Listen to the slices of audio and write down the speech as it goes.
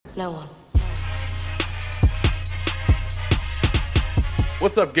No one.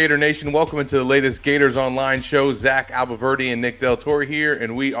 What's up, Gator Nation? Welcome into the latest Gators Online show. Zach Albaverdi and Nick Del Torre here,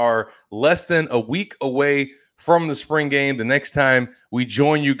 and we are less than a week away from the spring game. The next time we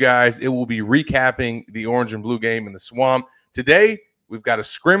join you guys, it will be recapping the orange and blue game in the Swamp. Today, we've got a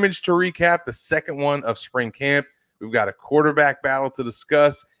scrimmage to recap, the second one of spring camp. We've got a quarterback battle to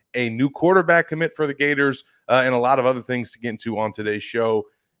discuss, a new quarterback commit for the Gators, and a lot of other things to get into on today's show.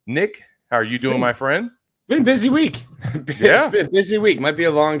 Nick, how are you doing, my friend? Been a busy week. Yeah. It's been a busy week. Might be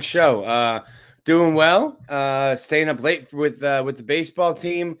a long show. Doing well. Staying up late with the baseball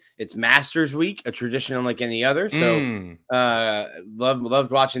team. It's Masters week, a tradition unlike any other. So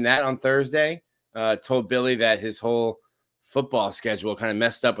loved watching that on Thursday. Told Billy that his whole football schedule kind of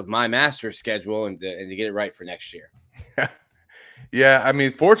messed up with my Masters schedule and to get it right for next year. Yeah, I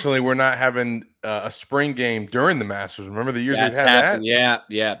mean, fortunately, we're not having a spring game during the Masters. Remember the years we've had happened. that?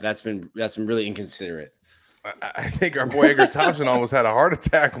 Yeah. That's been really inconsiderate. I think our boy Edgar Thompson almost had a heart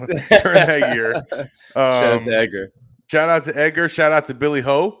attack during that year. Shout out to Edgar. Shout out to Edgar. Shout out to Billy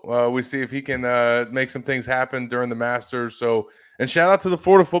Ho. We see if he can make some things happen during the Masters. So, and shout out to the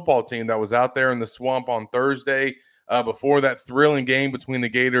Florida football team that was out there in the Swamp on Thursday before that thrilling game between the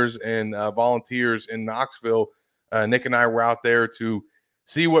Gators and Volunteers in Knoxville. Nick and I were out there to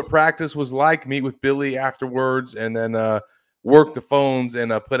see what practice was like, meet with Billy afterwards, and then work the phones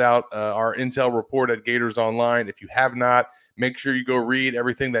and put out our intel report at Gators Online. If you have not, make sure you go read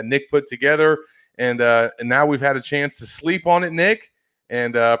everything that Nick put together. And now we've had a chance to sleep on it, Nick,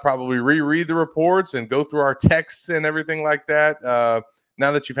 and probably reread the reports and go through our texts and everything like that.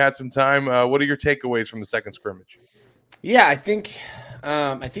 Now that you've had some time, what are your takeaways from the second scrimmage? Yeah, I think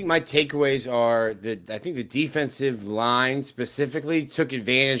my takeaways are that I think the defensive line specifically took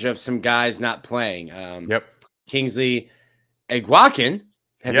advantage of some guys not playing. Yep. Kingsley Egwakin.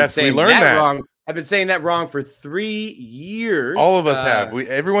 Yes, we learned that wrong. I've been saying that wrong for 3 years. All of us have.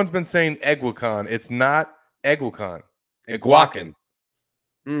 Everyone's been saying Egwakan. It's not Egwakan. Egwakin.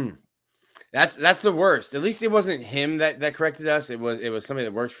 That's the worst. At least it wasn't him that corrected us. It was somebody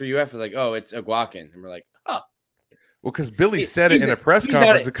that works for UF. Like, oh, it's Egwakin, and we're like, oh. Well, because Billy said it in a press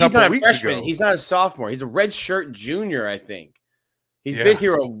conference a couple of weeks ago. He's not a sophomore. He's a redshirt junior, I think. He's been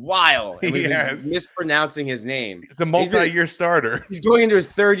here a while, and we've been mispronouncing his name. He's a multi-year starter. He's going into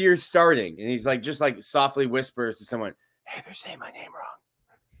his third year starting, and he's like just like softly whispers to someone, "Hey, they're saying my name wrong."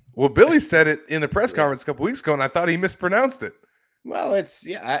 Well, Billy said it in a press conference a couple weeks ago, and I thought he mispronounced it. Well,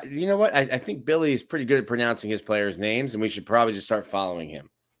 you know what? I think Billy is pretty good at pronouncing his players' names, and we should probably just start following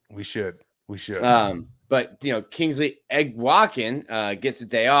him. We should. But Kingsley Egwakin gets a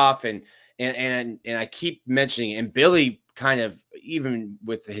day off, and I keep mentioning, and Billy kind of, even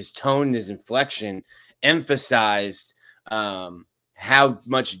with his tone and his inflection, emphasized how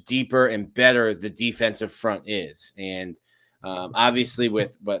much deeper and better the defensive front is. And obviously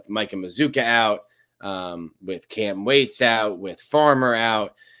with Micah Mazuka out, with Cam Waits out, with Farmer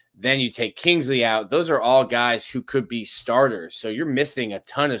out, then you take Kingsley out. Those are all guys who could be starters. So you're missing a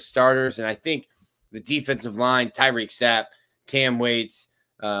ton of starters. And I think the defensive line, Tyreek Sapp, Cam Waits,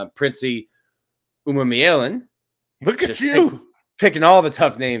 Princey Umamielen. Look at you. Picking all the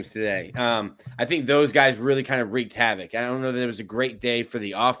tough names today. I think those guys really kind of wreaked havoc. I don't know that it was a great day for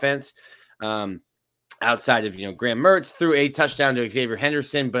the offense. Outside of, Graham Mertz threw a touchdown to Xavier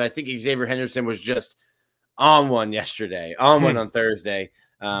Henderson, but I think Xavier Henderson was just on one yesterday, one on Thursday.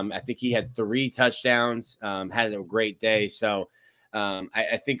 I think he had 3 touchdowns, had a great day. So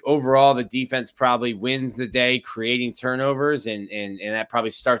I think overall the defense probably wins the day, creating turnovers, and that probably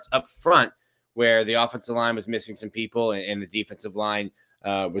starts up front where the offensive line was missing some people and the defensive line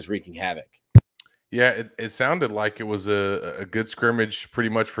was wreaking havoc. Yeah, it sounded like it was a good scrimmage pretty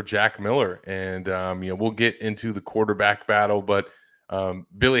much for Jack Miller. And, we'll get into the quarterback battle, but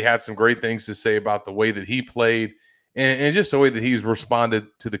Billy had some great things to say about the way that he played and just the way that he's responded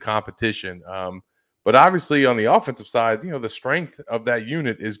to the competition. But obviously on the offensive side, the strength of that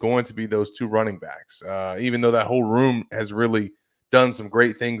unit is going to be those 2 running backs, even though that whole room has really done some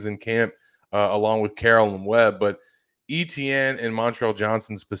great things in camp. Along with Carroll and Webb, but Etienne and Montrell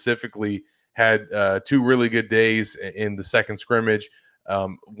Johnson specifically had 2 really good days in the second scrimmage.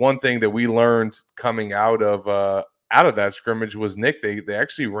 One thing that we learned coming out of that scrimmage was, Nick, they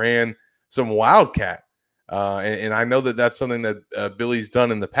actually ran some wildcat, and I know that that's something that Billy's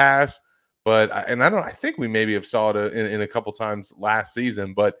done in the past, but I think we maybe have saw it in a couple times last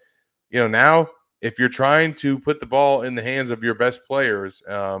season, but now, if you're trying to put the ball in the hands of your best players,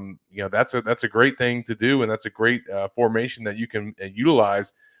 that's a great thing to do, and that's a great formation that you can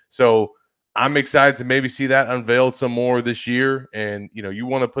utilize. So I'm excited to maybe see that unveiled some more this year. And, you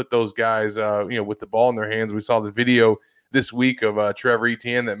want to put those guys, with the ball in their hands. We saw the video this week of Trevor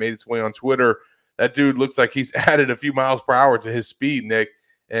Etienne that made its way on Twitter. That dude looks like he's added a few miles per hour to his speed, Nick.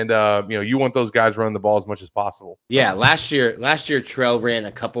 And, you want those guys running the ball as much as possible. Yeah, last year Trell ran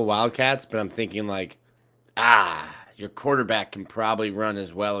a couple Wildcats, but I'm thinking like, your quarterback can probably run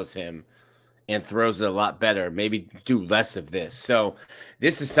as well as him and throws it a lot better. Maybe do less of this. So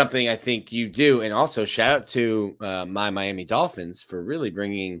this is something I think you do. And also shout out to my Miami Dolphins for really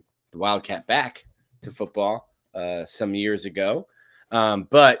bringing the Wildcat back to football some years ago.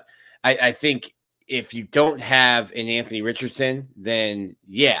 But I think if you don't have an Anthony Richardson, then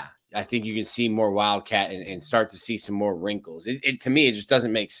yeah, I think you can see more Wildcat and start to see some more wrinkles. To me, it just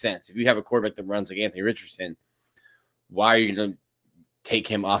doesn't make sense. If you have a quarterback that runs like Anthony Richardson, why are you going to take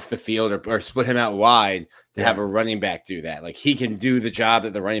him off the field or split him out wide to have a running back do that? Like, he can do the job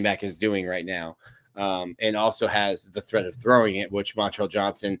that the running back is doing right now, and also has the threat of throwing it, which Montrell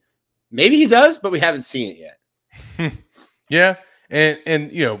Johnson, maybe he does, but we haven't seen it yet. Yeah. And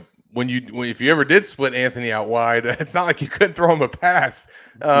if you ever did split Anthony out wide, it's not like you couldn't throw him a pass.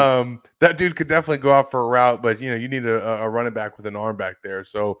 That dude could definitely go out for a route, but you need a running back with an arm back there.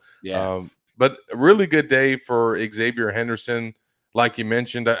 So, Yeah. But a really good day for Xavier Henderson. Like you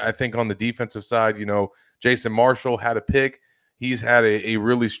mentioned, I think on the defensive side, Jason Marshall had a pick. He's had a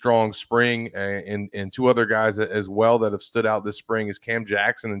really strong spring, and two other guys as well that have stood out this spring is Cam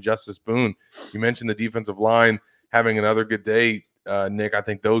Jackson and Justice Boone. You mentioned the defensive line having another good day, Nick. I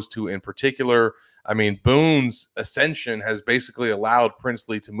think those two in particular. I mean, Boone's ascension has basically allowed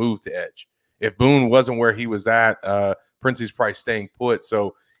Princely to move to edge. If Boone wasn't where he was at, Princely's probably staying put.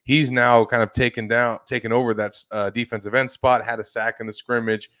 So he's now kind of taken over that defensive end spot, had a sack in the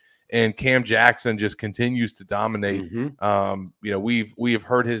scrimmage, and Cam Jackson just continues to dominate. We have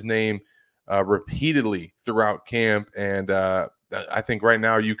heard his name repeatedly throughout camp, and I think right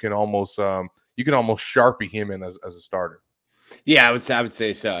now you can almost Sharpie him in as a starter. Yeah, I would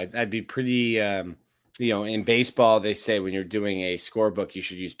say so. I'd be pretty. In baseball, they say when you're doing a scorebook, you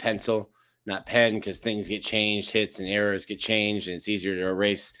should use pencil, not pen, because things get changed, hits and errors get changed, and it's easier to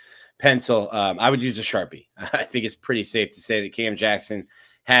erase pencil. I would use a Sharpie. I think it's pretty safe to say that Cam Jackson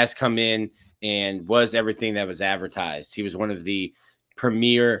has come in and was everything that was advertised. He was one of the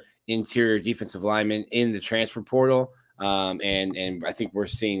premier interior defensive linemen in the transfer portal, and I think we're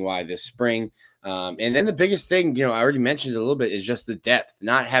seeing why this spring. And then the biggest thing, I already mentioned it a little bit, is just the depth,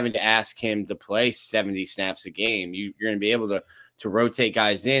 not having to ask him to play 70 snaps a game. You're going to be able to rotate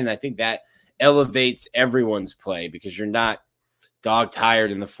guys in. I think that elevates everyone's play because you're not dog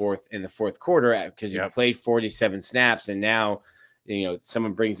tired in the fourth quarter because you've played 47 snaps, and now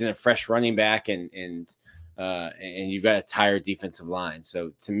someone brings in a fresh running back and you've got a tired defensive line.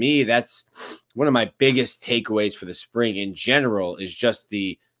 So to me, that's one of my biggest takeaways for the spring in general, is just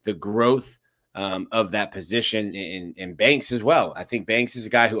the growth of that position, and Banks as well. I think Banks is a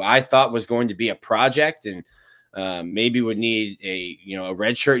guy who I thought was going to be a project and maybe would need a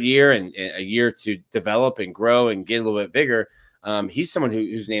redshirt year and a year to develop and grow and get a little bit bigger. He's someone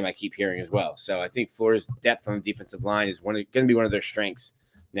whose name I keep hearing as well. So I think Florida's depth on the defensive line is going to be one of their strengths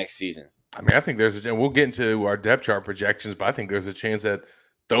next season. I mean, I think we'll get into our depth chart projections, but I think there's a chance that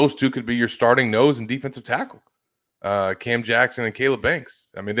those two could be your starting nose and defensive tackle. Cam Jackson and Caleb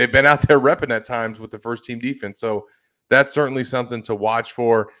Banks. I mean, they've been out there repping at times with the first team defense. So that's certainly something to watch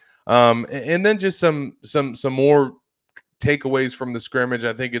for. And then just some more takeaways from the scrimmage.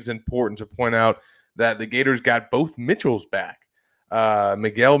 I think it's important to point out that the Gators got both Mitchells back.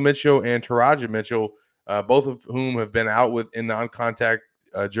 Miguel Mitchell and Taraja Mitchell, both of whom have been out in non-contact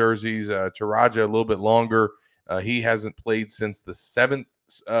jerseys. Taraja a little bit longer. He hasn't played since the 7th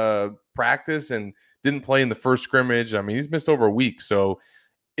practice and didn't play in the first scrimmage. I mean, he's missed over a week. So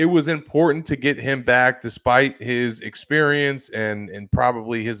it was important to get him back despite his experience and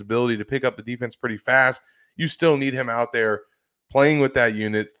probably his ability to pick up the defense pretty fast. You still need him out there playing with that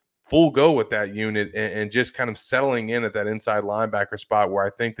unit, full go with that unit, and just kind of settling in at that inside linebacker spot where I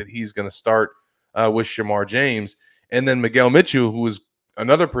think that he's going to start with Shamar James. And then Miguel Mitchell, who is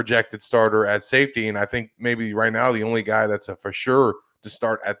another projected starter at safety, and I think maybe right now the only guy that's a for sure to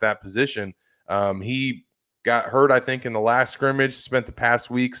start at that position. He got hurt, I think, in the last scrimmage, spent the past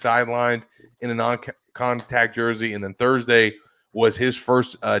week sidelined in a non-contact jersey, and then Thursday was his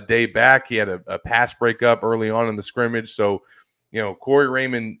first day back. He had a pass breakup early on in the scrimmage. So, Corey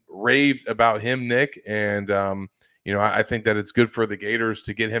Raymond raved about him, Nick, and, I think that it's good for the Gators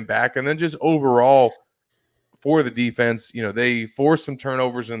to get him back. And then just overall for the defense, they forced some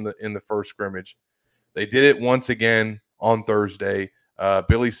turnovers in the first scrimmage. They did it once again on Thursday.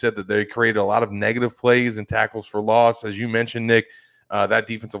 Billy said that they created a lot of negative plays and tackles for loss. As you mentioned, Nick, that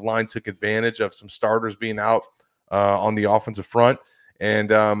defensive line took advantage of some starters being out on the offensive front.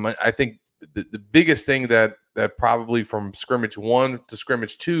 And I think the biggest thing that probably from scrimmage 1 to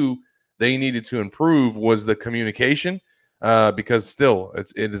scrimmage 2 they needed to improve was the communication, because still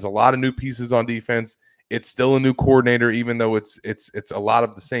it is a lot of new pieces on defense. It's still a new coordinator, even though it's a lot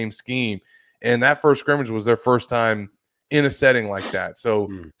of the same scheme. And that first scrimmage was their first time in a setting like that. So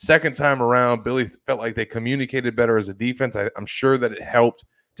second time around, Billy felt like they communicated better as a defense. I'm sure that it helped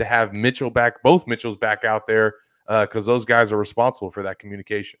to have both Mitchells back out there, because those guys are responsible for that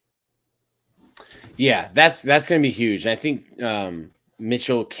communication. Yeah, that's going to be huge. I think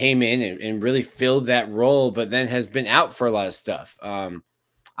Mitchell came in and really filled that role, but then has been out for a lot of stuff.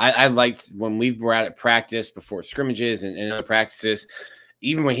 I liked when we were out at practice before scrimmages and other practices,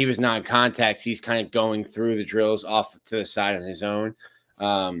 even when he was not in contact, he's kind of going through the drills off to the side on his own.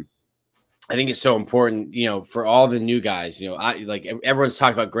 I think it's so important, for all the new guys. Like everyone's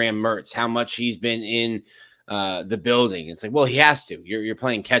talking about Graham Mertz, how much he's been in the building. It's like, well, he has to. You're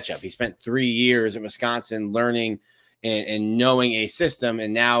playing catch up. He spent 3 years at Wisconsin learning and knowing a system,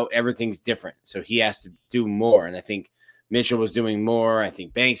 and now everything's different. So he has to do more. And I think Mitchell was doing more. I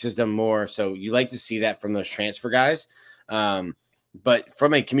think Banks has done more. So you like to see that from those transfer guys. But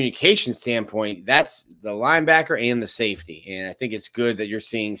from a communication standpoint, that's the linebacker and the safety. And I think it's good that you're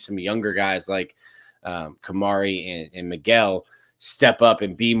seeing some younger guys like Kamari and Miguel step up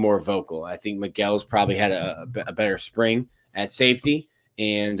and be more vocal. I think Miguel's probably had a better spring at safety,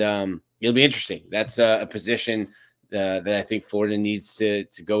 and it'll be interesting. That's a position that I think Florida needs to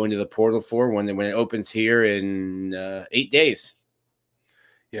go into the portal for when it opens here in 8 days.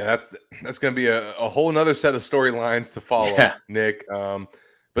 Yeah, that's going to be a whole nother set of storylines to follow, Nick. But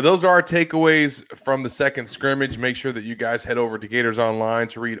those are our takeaways from the second scrimmage. Make sure that you guys head over to Gators Online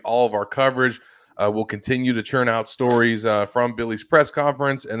to read all of our coverage. We'll continue to churn out stories from Billy's press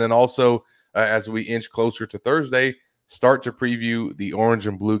conference, and then also as we inch closer to Thursday, start to preview the orange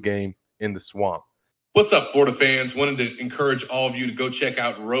and blue game in the Swamp. What's up, Florida fans? Wanted to encourage all of you to go check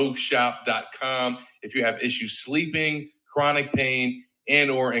out rogueshop.com if you have issues sleeping, chronic pain,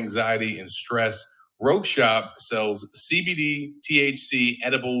 and or anxiety and stress. Rogue Shop sells CBD, THC,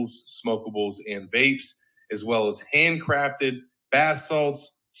 edibles, smokables, and vapes, as well as handcrafted bath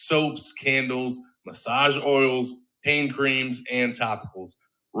salts, soaps, candles, massage oils, pain creams, and topicals.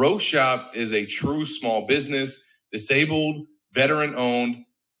 Rogue Shop is a true small business, disabled, veteran-owned,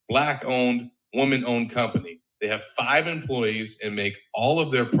 Black-owned, woman-owned company. They have 5 employees and make all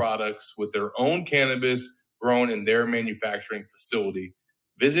of their products with their own cannabis grown in their manufacturing facility.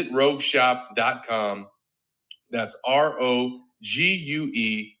 Visit rogueshop.com. That's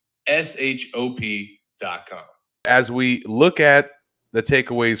ROGUESHOP.com. As we look at the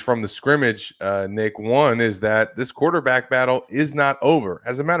takeaways from the scrimmage, Nick, one is that this quarterback battle is not over.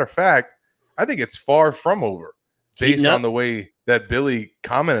 As a matter of fact, I think it's far from over based on the way that Billy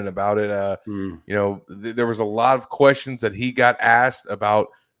commented about it. There was a lot of questions that he got asked about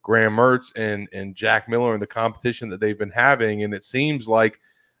Graham Mertz and Jack Miller and the competition that they've been having. And it seems like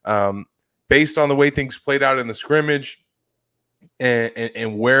based on the way things played out in the scrimmage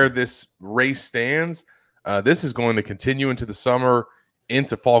and where this race stands, this is going to continue into the summer,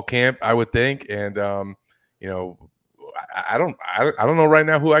 into fall camp, I would think. And, I don't know right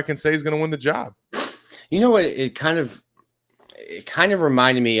now who I can say is going to win the job. You know what? It kind of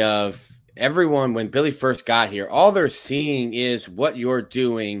reminded me of everyone when Billy first got here. All they're seeing is what you're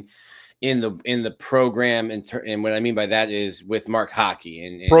doing in the program, and what I mean by that is with Mark Hockey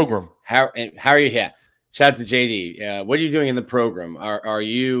and program. How are you? Yeah, shout out to JD. What are you doing in the program? How are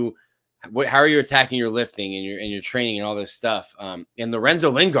you attacking your lifting and your training and all this stuff? And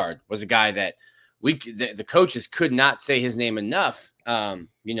Lorenzo Lingard was a guy that the coaches could not say his name enough. In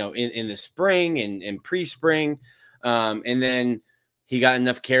the spring and pre-spring, and then he got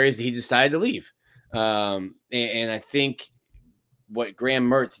enough carries that he decided to leave. And I think what Graham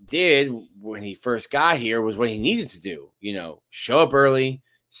Mertz did when he first got here was what he needed to do. Show up early,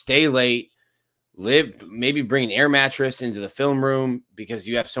 stay late, maybe bring an air mattress into the film room because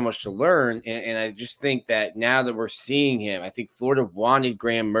you have so much to learn. And I just think that now that we're seeing him, I think Florida wanted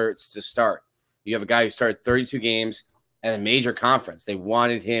Graham Mertz to start. You have a guy who started 32 games at a major conference. They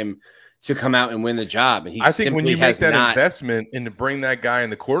wanted him to come out and win the job. And I think when you make that investment and to bring that guy in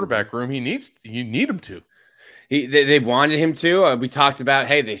the quarterback room, you need him to. They wanted him to. We talked about,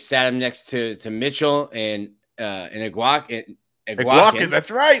 hey, they sat him next to Mitchell and Iguakin. That's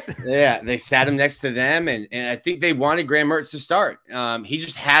right. Yeah, they sat him next to them, and I think they wanted Graham Mertz to start. He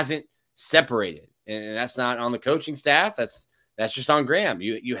just hasn't separated, and that's not on the coaching staff. That's That's just on Graham.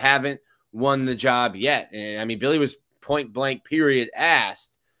 You haven't won the job yet. And I mean, Billy was point blank period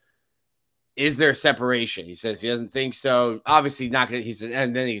asked, is there separation? He says he doesn't think so. Obviously not going to, he said,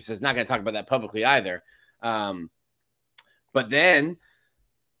 and then he says not going to talk about that publicly either. But then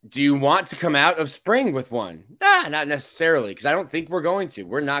do you want to come out of spring with one? Nah, not necessarily. Cause I don't think we're going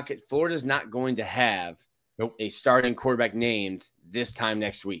to, Florida's not going to have a starting quarterback named this time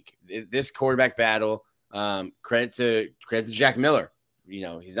next week. This quarterback battle, credit to Jack Miller. You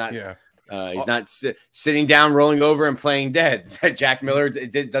know, he's not, he's not sitting down, rolling over, and playing dead. Jack Miller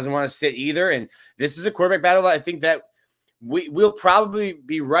doesn't want to sit either. And this is a quarterback battle that I think that we'll probably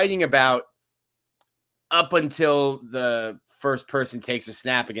be writing about up until the first person takes a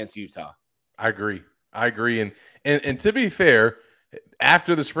snap against Utah. I agree. And to be fair,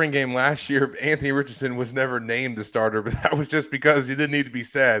 after the spring game last year, Anthony Richardson was never named the starter, but that was just because he didn't need to be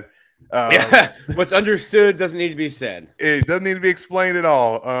said. What's understood doesn't need to be said. It doesn't need to be explained at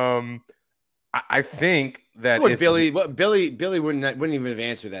all. I think that Billy wouldn't even have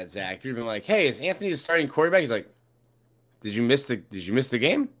answered that, Zach. You'd have been like, "Hey, is Anthony the starting quarterback?" He's like, Did you miss the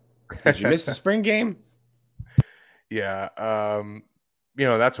game? Did you miss the spring game?" Yeah. You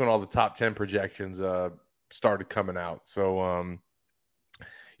know, that's when all the top 10 projections started coming out. So,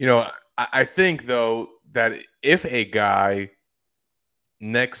 you know, I think, though, that if a guy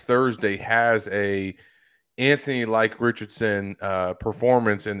next Thursday has a Anthony-like Richardson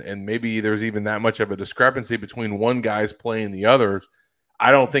performance and maybe there's even that much of a discrepancy between one guy's playing the others,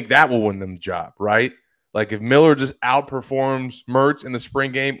 I don't think that will win them the job, right? Like if Miller just outperforms Mertz in the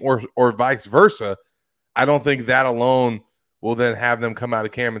spring game or vice versa, I don't think that alone will then have them come out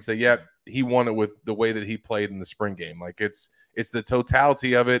of camp and say, "Yep, he won it with the way that he played in the spring game." Like it's the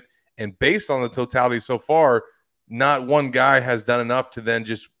totality of it, and based on the totality so far, not one guy has done enough to then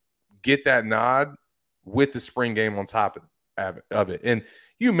just get that nod with the spring game on top of it. And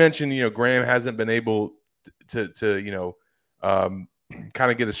you mentioned, you know, Graham hasn't been able to you know,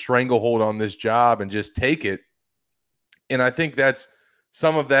 kind of get a stranglehold on this job and just take it. And I think that's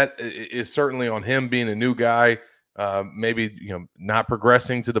some of that is certainly on him being a new guy, maybe, you know, not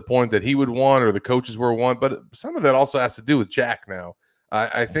progressing to the point that he would want or the coaches were want. But some of that also has to do with Jack now.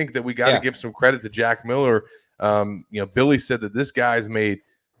 I think that we got to give some credit to Jack Miller. You know, Billy said that this guy's made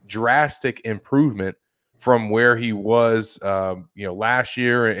drastic improvement from where he was, you know, last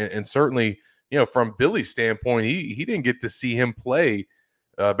year. And certainly, you know, from Billy's standpoint, he didn't get to see him play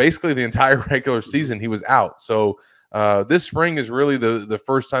basically the entire regular season. He was out. So this spring is really the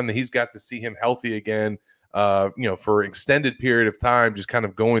first time that he's got to see him healthy again, you know, for an extended period of time, just kind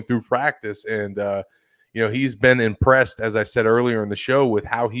of going through practice. And, you know, he's been impressed, as I said earlier in the show, with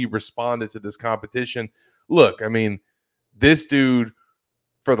how he responded to this competition. Look, I mean, this dude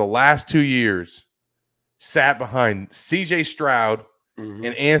for the last 2 years sat behind CJ Stroud and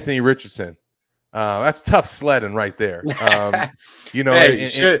Anthony Richardson. That's tough sledding right there. You know, hey,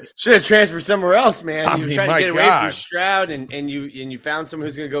 should have transferred somewhere else, man. You were trying to get away from Stroud, and you found someone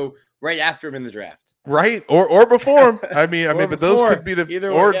who's going to go right after him in the draft, right? Or before him. I mean, but those could be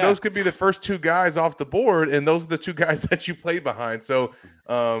those could be the first two guys off the board, and those are the two guys that you played behind. So,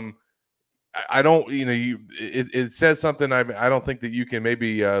 I don't, you know, it says something. I don't think that you can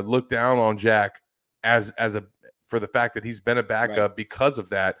maybe look down on Jack as for the fact that he's been a backup because of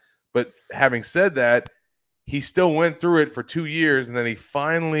that. But having said that, he still went through it for 2 years, and then he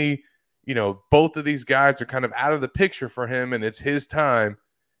finally, you know, both of these guys are kind of out of the picture for him, and it's his time.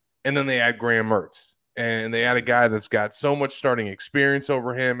 And then they add Graham Mertz, and they add a guy that's got so much starting experience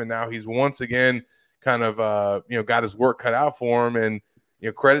over him, and now he's once again kind of, you know, got his work cut out for him. And you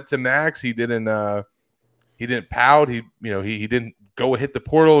know, credit to Max, he didn't pout. He didn't go hit the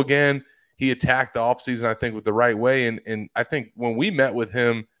portal again. He attacked the offseason, I think, with the right way. And I think when we met with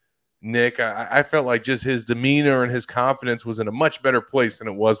him, Nick, I felt like just his demeanor and his confidence was in a much better place than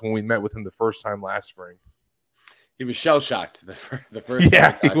it was when we met with him the first time last spring. He was shell-shocked the first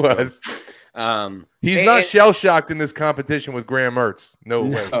yeah, he was. He's not shell-shocked in this competition with Graham Mertz. No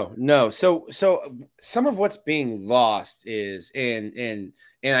way. No. So some of what's being lost is, and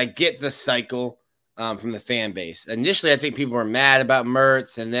I get the cycle from the fan base. Initially, I think people were mad about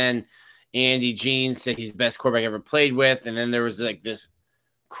Mertz, and then Andy Jean said he's the best quarterback I ever played with, and then there was like this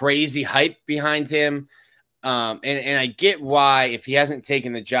crazy hype behind him. And I get why, if he hasn't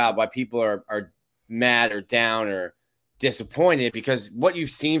taken the job, why people are mad or down or disappointed, because what you've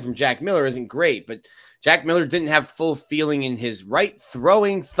seen from Jack Miller isn't great. But Jack Miller didn't have full feeling in his right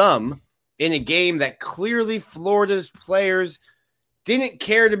throwing thumb in a game that clearly Florida's players didn't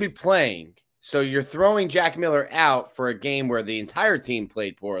care to be playing. So you're throwing Jack Miller out for a game where the entire team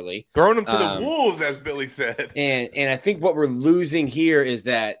played poorly. Throwing him to the wolves, as Billy said. And I think what we're losing here is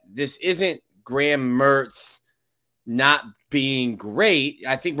that this isn't Graham Mertz not being great.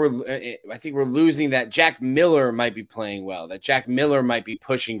 I think we're losing that Jack Miller might be playing well, that Jack Miller might be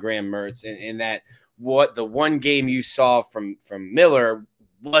pushing Graham Mertz, and that what the one game you saw from Miller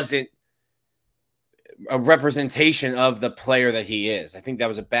wasn't a representation of the player that he is. I think that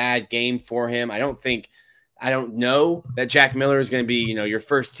was a bad game for him. I don't know that Jack Miller is going to be, your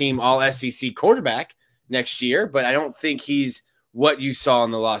first team all SEC quarterback next year, but I don't think he's what you saw in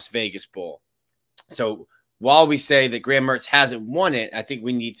the Las Vegas Bowl. So while we say that Graham Mertz hasn't won it, I think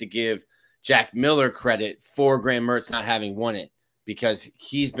we need to give Jack Miller credit for Graham Mertz not having won it, because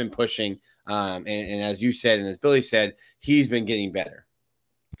he's been pushing. And as you said, and as Billy said, he's been getting better.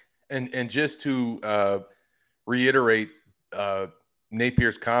 And just to reiterate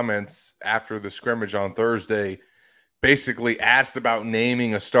Napier's comments after the scrimmage on Thursday, basically asked about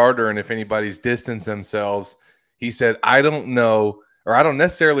naming a starter and if anybody's distanced themselves. He said, I don't know, or I don't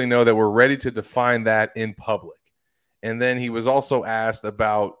necessarily know that we're ready to define that in public. And then he was also asked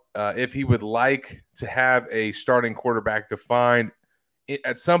about if he would like to have a starting quarterback defined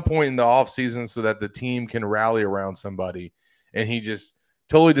at some point in the offseason so that the team can rally around somebody. And he just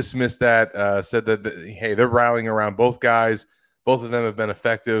totally dismissed that, said that, hey, they're rallying around both guys. Both of them have been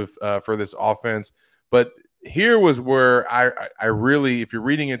effective for this offense. But here was where I really, if you're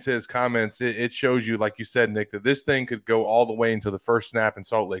reading into his comments, it shows you, like you said, Nick, that this thing could go all the way into the first snap in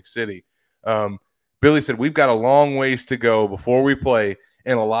Salt Lake City. Billy said, we've got a long ways to go before we play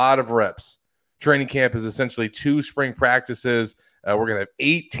and a lot of reps. Training camp is essentially 2 spring practices. We're going to have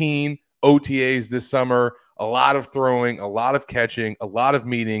 18 OTAs this summer, a lot of throwing, a lot of catching, a lot of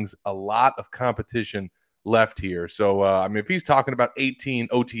meetings, a lot of competition left here. So, if he's talking about 18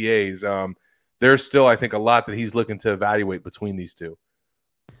 OTAs, there's still, I think, a lot that he's looking to evaluate between these two.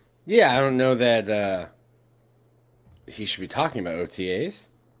 Yeah, I don't know that he should be talking about OTAs,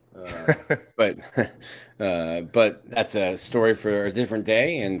 but that's a story for a different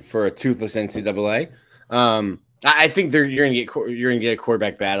day and for a toothless NCAA. I think you're going to get a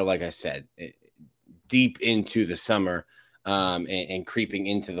quarterback battle, like I said, deep into the summer and creeping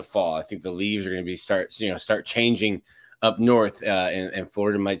into the fall. I think the leaves are going to be start changing up north, and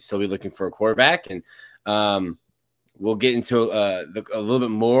Florida might still be looking for a quarterback. And we'll get into a little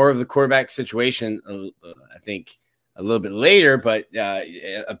bit more of the quarterback situation, I think, a little bit later. But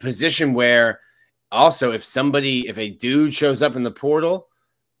a position where also if a dude shows up in the portal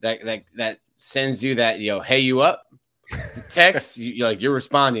that sends you that, hey, you up text, you're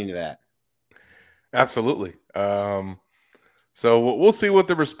responding to that. Absolutely. So we'll see what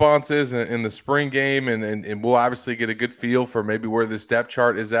the response is in the spring game, and we'll obviously get a good feel for maybe where this depth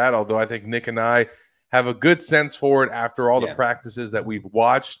chart is at, although I think Nick and I have a good sense for it after all the practices that we've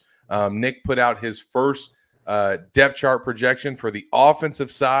watched. Nick put out his first depth chart projection for the offensive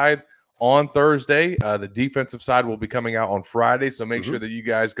side on Thursday. The defensive side will be coming out on Friday, so make sure that you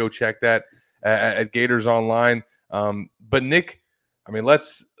guys go check that at Gators Online. But Nick,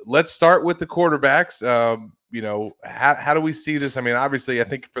 let's start with the quarterbacks. How do we see this? Obviously, I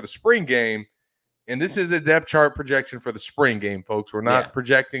think for the spring game, and this is a depth chart projection for the spring game, folks. We're not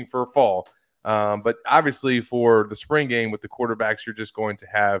projecting for fall. But obviously for the spring game with the quarterbacks, you're just going to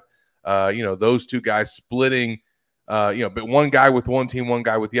have, those two guys splitting, but one guy with one team, one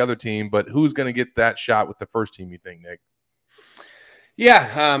guy with the other team. But who's going to get that shot with the first team, you think, Nick?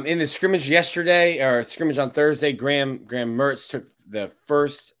 Yeah, in the scrimmage on Thursday, Graham Mertz took the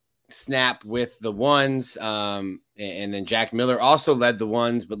first snap with the ones, and then Jack Miller also led the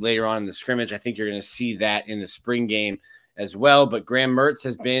ones, but later on in the scrimmage, I think you're going to see that in the spring game as well. But Graham Mertz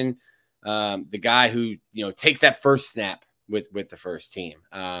has been the guy who takes that first snap with the first team.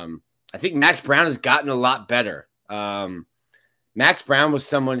 I think Max Brown has gotten a lot better. Max Brown was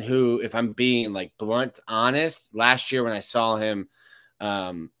someone who, if I'm being blunt honest, last year when I saw him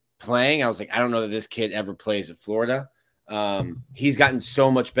playing, I was like, I don't know that this kid ever plays at Florida. He's gotten so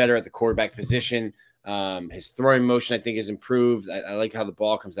much better at the quarterback position. His throwing motion, I think, has improved. I like how the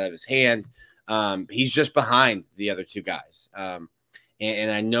ball comes out of his hand. He's just behind the other two guys.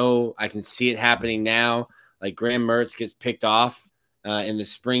 And I know I can see it happening now. Like Graham Mertz gets picked off in the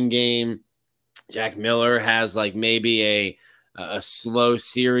spring game. Jack Miller has maybe a slow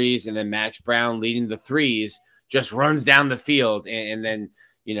series, and then Max Brown leading the threes just runs down the field, and then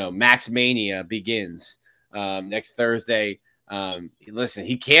Max Mania begins next Thursday. Listen,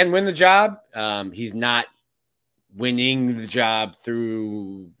 he can win the job. He's not winning the job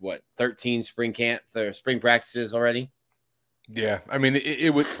through 13 spring practices already. Yeah, I mean,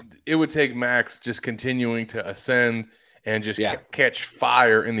 it would take Max just continuing to ascend and just catch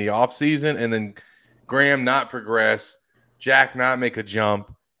fire in the offseason, and then Graham not progress, Jack not make a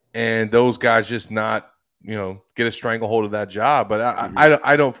jump, and those guys just not get a stranglehold of that job. But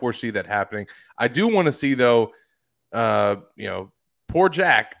I don't foresee that happening. I do want to see though, poor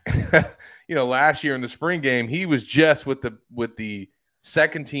Jack. Last year in the spring game, he was just with the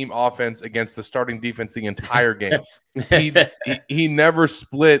second team offense against the starting defense the entire game. He never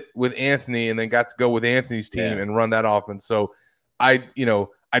split with Anthony and then got to go with Anthony's team and run that offense. So I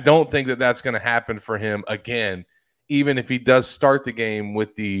don't think that that's going to happen for him again, even if he does start the game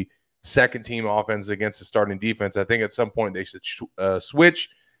with the second team offense against the starting defense. I think at some point they should switch,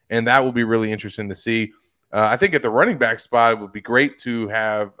 and that will be really interesting to see. I think at the running back spot, it would be great to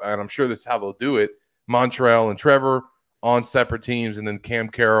have, and I'm sure this is how they'll do it, Montrell and Trevor on separate teams, and then Cam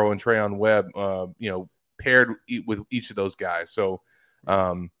Carroll and Trayon Webb, paired with each of those guys. So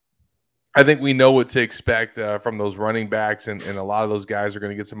I think we know what to expect from those running backs, and a lot of those guys are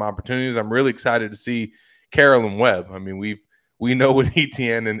going to get some opportunities. I'm really excited to see Carroll and Webb. I mean, we know what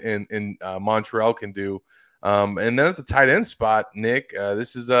Etienne and Montrell can do. And then at the tight end spot, Nick,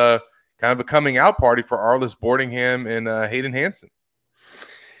 this is kind of a coming out party for Arliss Boardingham and Hayden Hansen.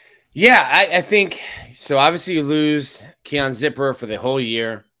 Yeah, I think so. Obviously, you lose Keon Zipper for the whole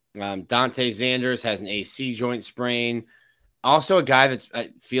year. Dante Zanders has an AC joint sprain. Also, a guy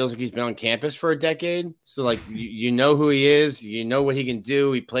that feels like he's been on campus for a decade. So, like, you know who he is. You know what he can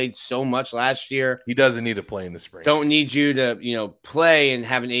do. He played so much last year. He doesn't need to play in the spring. Don't need you to, play and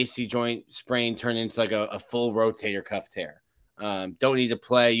have an AC joint sprain turn into like a full rotator cuff tear. Don't need to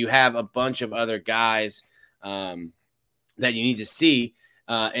play. You have a bunch of other guys that you need to see.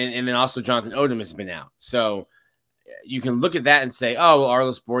 And then also Jonathan Odom has been out. So you can look at that and say, oh, well,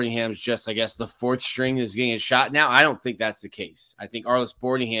 Arliss Boardingham's just, I guess, the fourth string that's getting a shot now. I don't think that's the case. I think Arliss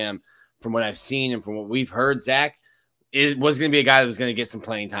Boardingham, from what I've seen and from what we've heard, Zach, was going to be a guy that was going to get some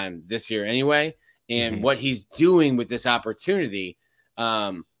playing time this year anyway. And what he's doing with this opportunity,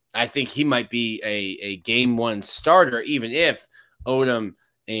 I think he might be a game one starter, even if Odom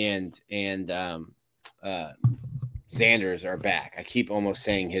and Zanders are back. I keep almost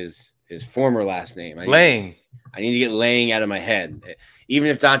saying his former last name. I need to get Lang out of my head. Even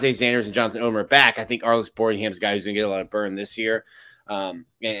if Dante Zanders and Jonathan Odom are back, I think Arliss Boardingham's a guy who's going to get a lot of burn this year. And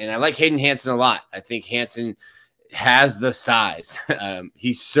I like Hayden Hansen a lot. I think Hansen has the size.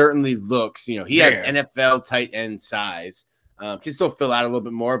 He certainly looks, he has NFL tight end size. Can still fill out a little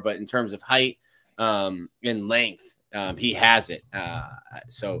bit more, but in terms of height and length, he has it.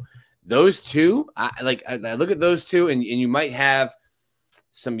 So those two, I look at those two, and you might have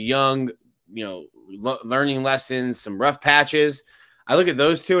some young, learning lessons, some rough patches. I look at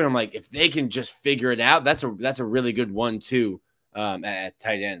those two, and I'm like, if they can just figure it out, that's a really good 1-2 at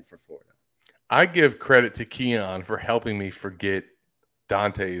tight end for Florida. I give credit to Keon for helping me forget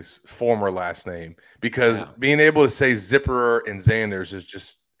Dante's former last name, because being able to say Zipper and Zanders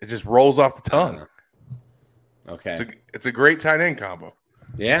it just rolls off the tongue. Okay, it's a great tight end combo.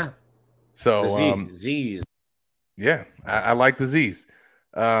 Yeah. So Z's. Yeah, I like the Z's.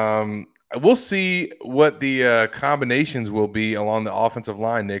 We'll see what the combinations will be along the offensive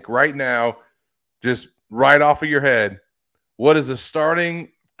line, Nick. Right now, just right off of your head, what does a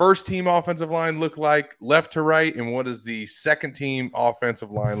starting first-team offensive line look like left to right, and what does the second-team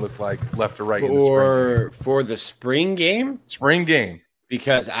offensive line look like left to right for the spring game? Spring game.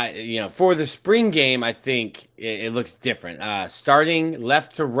 Because for the spring game, I think it looks different. Starting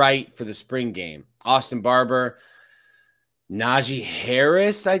left to right for the spring game, Austin Barber, Najee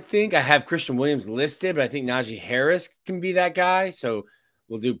Harris. I think I have Christian Williams listed, but I think Najee Harris can be that guy. So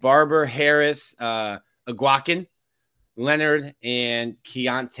we'll do Barber, Harris, Aguakin, Leonard, and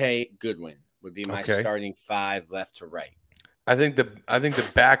Keontae Goodwin would be my starting five left to right. I think the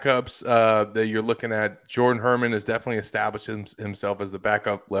backups that you're looking at, Jordan Herman has definitely established himself as the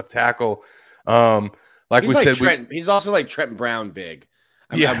backup left tackle. He's also like Trent Brown big.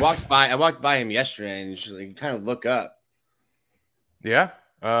 I walked by him yesterday, and you kind of look up. Yeah.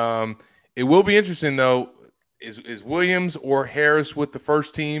 It will be interesting though. Is Williams or Harris with the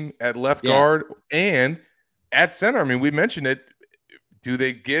first team at left guard and at center? I mean, we mentioned it. Do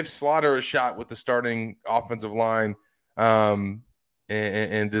they give Slaughter a shot with the starting offensive line? And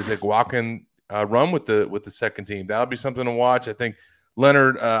does Aguakin run with the second team? That'll be something to watch. I think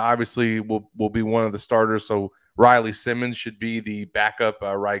Leonard obviously will be one of the starters. So Riley Simmons should be the backup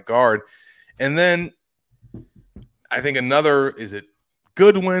right guard. And then I think is it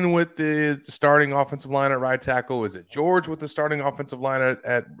Goodwin with the starting offensive line at right tackle? Is it George with the starting offensive line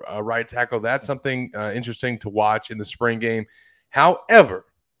at right tackle? That's something interesting to watch in the spring game. However,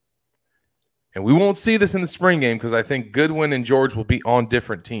 and we won't see this in the spring game because I think Goodwin and George will be on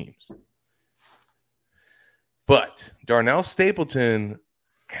different teams. But Darnell Stapleton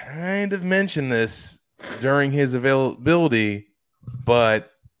kind of mentioned this during his availability,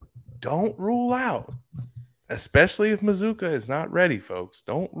 but don't rule out, especially if Mazuka is not ready, folks.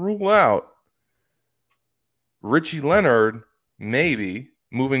 Don't rule out Richie Leonard maybe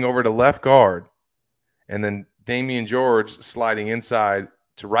moving over to left guard and then Damian George sliding inside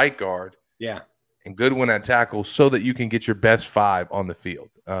to right guard. Yeah. And Goodwin at tackle so that you can get your best 5 on the field.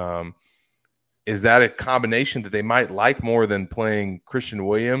 Is that a combination that they might like more than playing Christian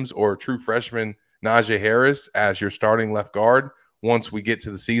Williams or true freshman Najee Harris as your starting left guard once we get to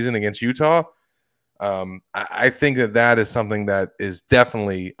the season against Utah? I think that is something that is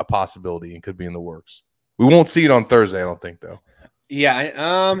definitely a possibility and could be in the works. We won't see it on Thursday, I don't think, though.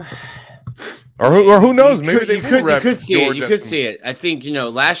 Yeah. Or who knows? Maybe you could see it. You could see it. I think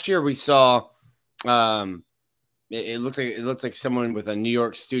last year we saw. It looked like someone with a New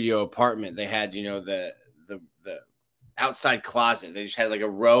York studio apartment. They had the outside closet. They just had like a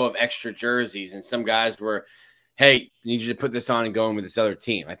row of extra jerseys, and some guys were, "Hey, I need you to put this on and go in with this other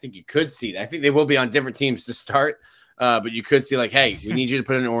team." I think you could see that. I think they will be on different teams to start, but you could see like, "Hey, we need you to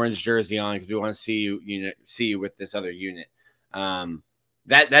put an orange jersey on because we want to see you with this other unit."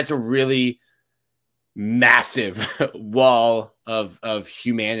 That's a really massive wall of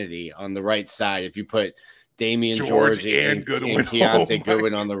humanity on the right side. If you put Damian George and Keontae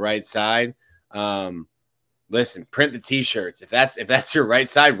Goodwin on the right side, listen, print the t-shirts. If that's your right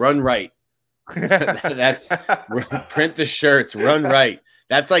side, run right. That's print the shirts, run right.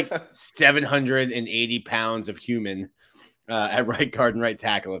 That's like 780 pounds of human at right guard and right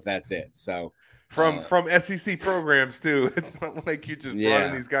tackle. If that's it. So from SEC programs too. It's not like you just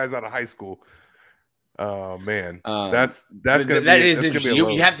running these guys out of high school. Oh man, that's gonna be interesting.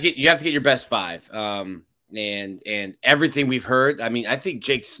 You have to get your best 5. And everything we've heard. I mean, I think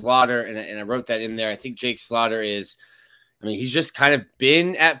Jake Slaughter, and I wrote that in there. I think Jake Slaughter is. I mean, he's just kind of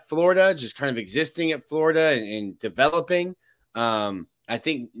been at Florida, just kind of existing at Florida and developing. I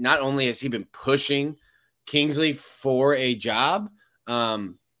think not only has he been pushing Kingsley for a job,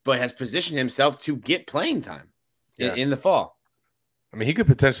 but has positioned himself to get playing time in the fall. I mean, he could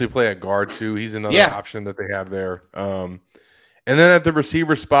potentially play at guard too. He's another option that they have there. And then at the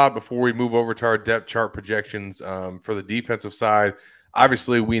receiver spot, before we move over to our depth chart projections for the defensive side,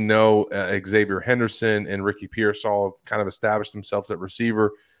 obviously we know Xavier Henderson and Ricky Pearsall have kind of established themselves at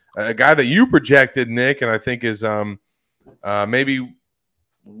receiver. A guy that you projected, Nick, and I think is maybe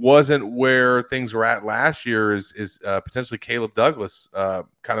wasn't where things were at last year is potentially Caleb Douglas,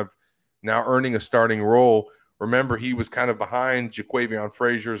 kind of now earning a starting role. Remember, he was kind of behind Jaquavion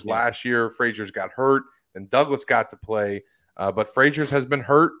Frazier's last year. Frazier's got hurt, and Douglas got to play. But Frazier's has been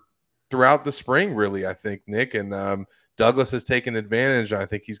hurt throughout the spring, really, I think, Nick. And Douglas has taken advantage. I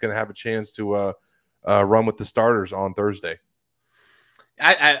think he's going to have a chance to run with the starters on Thursday.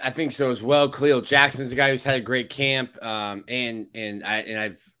 I think so as well. Khalil Jackson's a guy who's had a great camp, and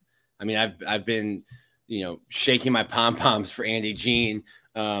I've been shaking my pom poms for Andy Jean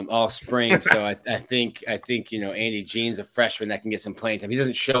all spring. So I think Andy Jean's a freshman that can get some playing time. He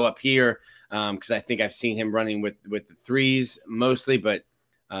doesn't show up here because I think I've seen him running with the threes mostly, but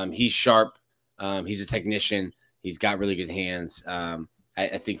he's sharp. He's a technician. He's got really good hands.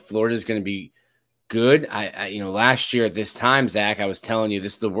 I think Florida's going to be good. Last year at this time, Zach, I was telling you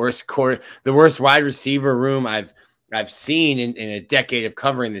this is the worst wide receiver room I've seen in a decade of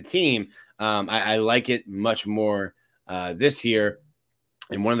covering the team. I like it much more this year.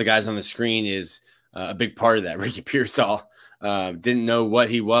 And one of the guys on the screen is a big part of that. Ricky Pearsall. Didn't know what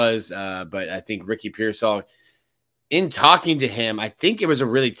he was, but I think Ricky Pearsall, in talking to him, I think it was a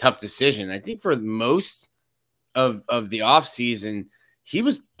really tough decision. I think for most of the offseason, he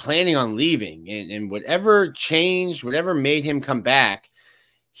was planning on leaving. And whatever changed, whatever made him come back,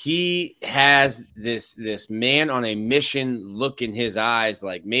 he has this man on a mission look in his eyes.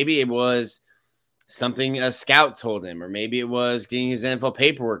 Like maybe it was something a scout told him, or maybe it was getting his NFL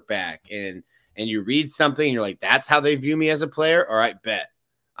paperwork back. And you read something and you're like, that's how they view me as a player. All right, bet.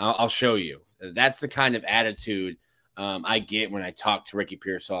 I'll show you. That's the kind of attitude I get when I talk to Ricky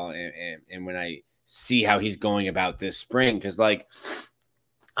Pearsall and when I see how he's going about this spring. Because, like,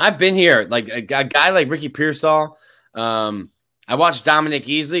 I've been here. Like, a guy like Ricky Pearsall, I watched Dominic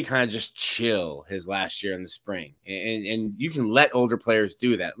Easley kind of just chill his last year in the spring. And you can let older players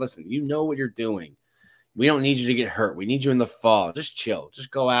do that. Listen, you know what you're doing. We don't need you to get hurt. We need you in the fall. Just chill.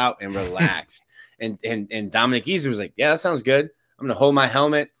 Just go out and relax. and Dominic Easley was like, yeah, that sounds good. I'm going to hold my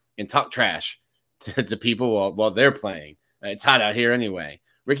helmet and talk trash to people while they're playing. It's hot out here anyway.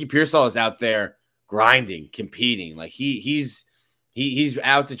 Ricky Pearsall is out there grinding, competing. Like he's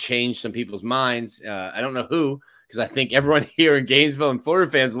out to change some people's minds. I don't know who, because I think everyone here in Gainesville and Florida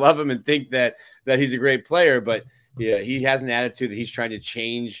fans love him and think that he's a great player. But yeah, he has an attitude that he's trying to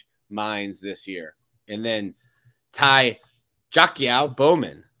change minds this year. And then Ty Jacquiao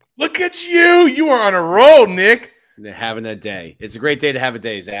Bowman. Look at you. You are on a roll, Nick. They're having a day. It's a great day to have a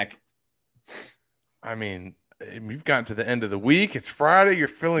day, Zach. I mean, you've gotten to the end of the week. It's Friday. You're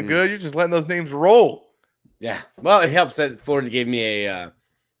feeling good. You're just letting those names roll. Yeah. Well, it helps that Florida gave me a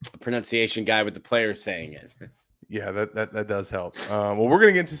pronunciation guide with the players saying it. Yeah, that does help. Well, we're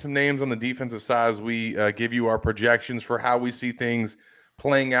going to get into some names on the defensive side as we give you our projections for how we see things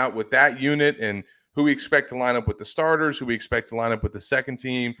playing out with that unit and who we expect to line up with the starters, who we expect to line up with the second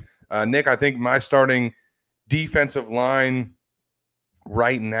team. Nick, I think my starting defensive line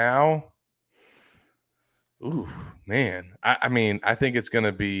right now, ooh, man. I mean, I think it's going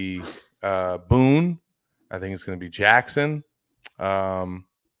to be Boone. I think it's going to be Jackson. I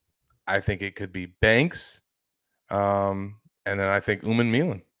think it could be Banks. And then I think Uman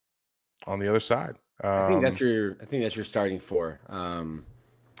Milan on the other side. I think that's your starting four.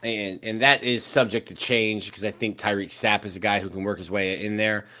 And that is subject to change because I think Tyreek Sapp is a guy who can work his way in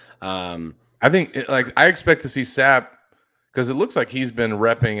there. I think I expect to see Sapp because it looks like he's been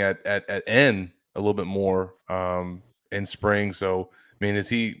repping at end a little bit more in spring. So I mean,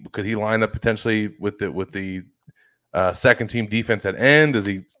 could he line up potentially with the second team defense at end? Does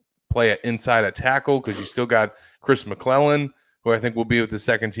he play inside at tackle? Because you still got Chris McClellan, who I think will be with the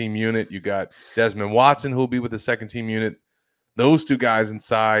second team unit. You got Desmond Watson, who will be with the second team unit. Those two guys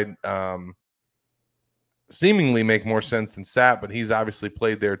inside seemingly make more sense than Sapp, but he's obviously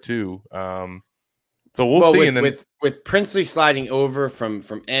played there too. So we'll see. With Princely sliding over from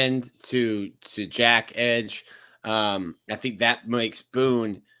end to Jack edge, I think that makes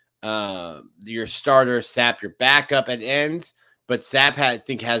Boone your starter, Sapp your backup at end. But Sapp I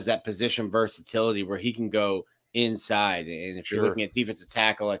think has that position versatility where he can go inside. And if you're looking at defensive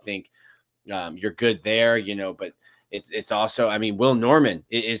tackle, I think you're good there, but it's also, I mean, Will Norman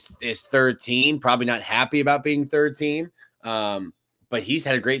is third team, probably not happy about being third team. But he's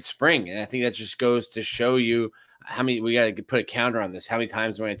had a great spring. And I think that just goes to show you how many, we got to put a counter on this. How many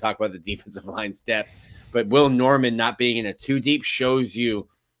times when I talk about the defensive line's depth, but Will Norman not being in a two deep shows you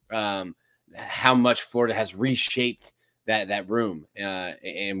how much Florida has reshaped that room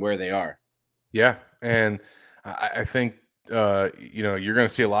and where they are. Yeah. And I think, you're going to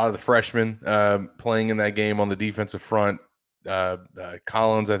see a lot of the freshmen playing in that game on the defensive front.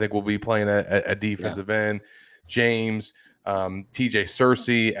 Collins, I think, will be playing at defensive end. James, TJ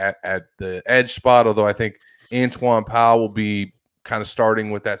Searcy at the edge spot, although I think Antoine Powell will be kind of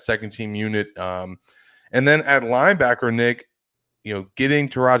starting with that second team unit. And then at linebacker, Nick, getting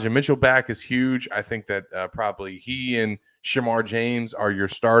Taraja Mitchell back is huge. I think that probably he and Shamar James are your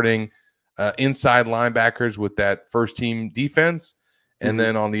starting inside linebackers with that first team defense. And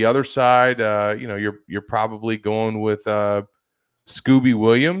then on the other side, you're probably going with Scooby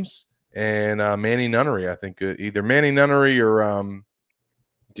Williams and Manny Nunnery. I think either Manny Nunnery or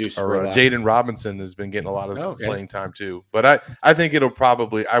Jaden Robinson has been getting a lot of playing time too. But I think it'll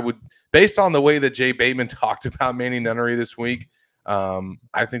probably, based on the way that Jay Bateman talked about Manny Nunnery this week,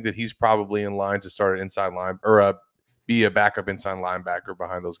 I think that he's probably in line to start an inside line or be a backup inside linebacker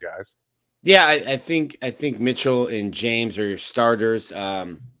behind those guys. Yeah, I think Mitchell and James are your starters.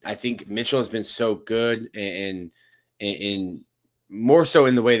 I think Mitchell has been so good and more so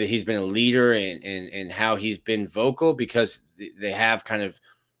in the way that he's been a leader and how he's been vocal because they have kind of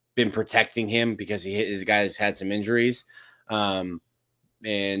been protecting him because he is a guy that's had some injuries and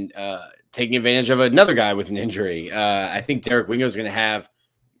taking advantage of another guy with an injury. I think Derek Wingo is going to have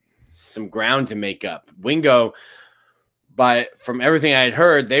some ground to make up. Wingo, from everything I had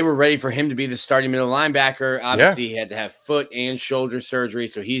heard, they were ready for him to be the starting middle linebacker. Obviously, he had to have foot and shoulder surgery,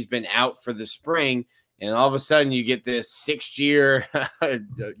 so he's been out for the spring. And all of a sudden, you get this 6-year,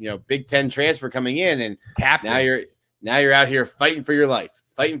 Big Ten transfer coming in, and Captain. now you're out here fighting for your life,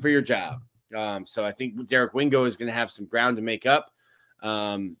 fighting for your job. So I think Derek Wingo is going to have some ground to make up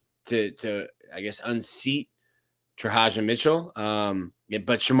to I guess unseat Taraja Mitchell.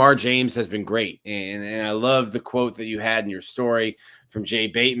 But Shamar James has been great. And I love the quote that you had in your story from Jay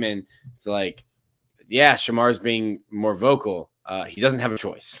Bateman. It's like, yeah, Shamar's being more vocal. He doesn't have a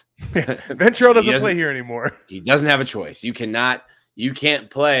choice. Ventrell doesn't play here anymore. He doesn't have a choice. You can't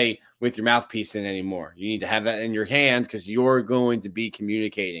play with your mouthpiece in anymore. You need to have that in your hand because you're going to be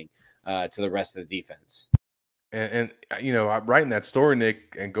communicating to the rest of the defense. And I'm writing that story,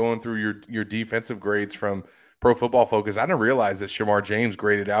 Nick, and going through your defensive grades from Pro Football Focus, I didn't realize that Shamar James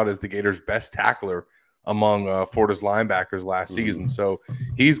graded out as the Gators' best tackler among Florida's linebackers last season. So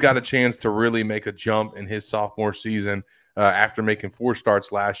he's got a chance to really make a jump in his sophomore season after making 4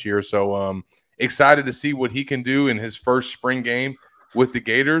 starts last year. So excited to see what he can do in his first spring game with the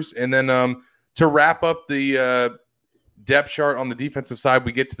Gators. And then to wrap up the depth chart on the defensive side,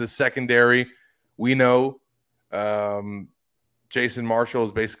 we get to the secondary. We know Jason Marshall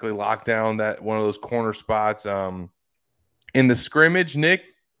is basically locked down that one of those corner spots. In the scrimmage, Nick,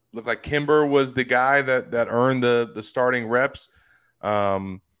 looked like Kimber was the guy that earned the starting reps.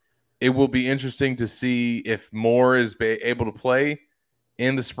 It will be interesting to see if Moore is able to play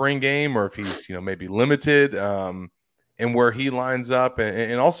in the spring game or if he's maybe limited and where he lines up.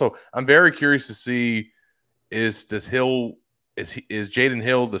 And also, I'm very curious to see is Jaden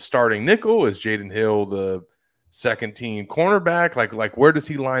Hill the starting nickel? Is Jaden Hill the second team cornerback? Like where does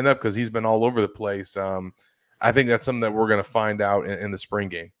he line up? Because he's been all over the place. I think that's something that we're going to find out in the spring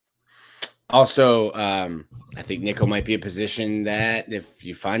game. Also, I think nickel might be a position that if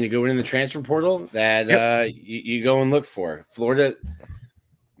you find a good one in the transfer portal that you go and look for. Florida,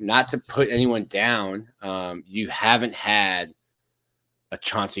 not to put anyone down, you haven't had a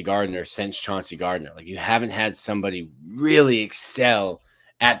Chauncey Gardner since Chauncey Gardner. Like you haven't had somebody really excel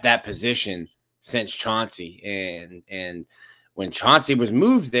at that position since Chauncey. And when Chauncey was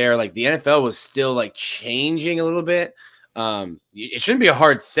moved there, like the NFL was still like changing a little bit. It shouldn't be a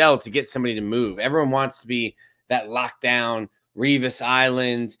hard sell to get somebody to move. Everyone wants to be that lockdown Revis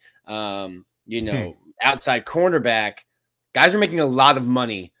Island, outside cornerback. Guys are making a lot of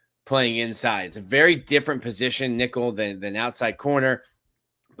money playing inside. It's a very different position, nickel, than outside corner,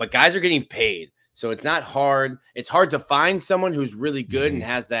 but guys are getting paid. So it's not hard. It's hard to find someone who's really good and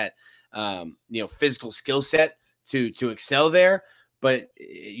has that, physical skill set to excel there. But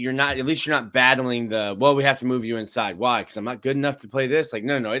you're not battling we have to move you inside. Why? Because I'm not good enough to play this. Like,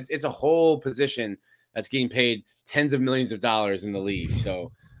 no, it's a whole position that's getting paid tens of millions of dollars in the league.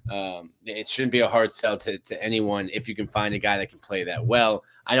 So it shouldn't be a hard sell to anyone if you can find a guy that can play that well.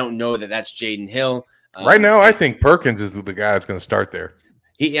 I don't know that that's Jaden Hill. Right now, I think Perkins is the guy that's going to start there.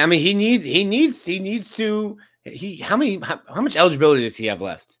 How much eligibility does he have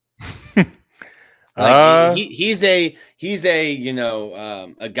left? He's a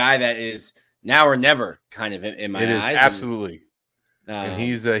guy that is now or never kind of in my eyes. Absolutely. And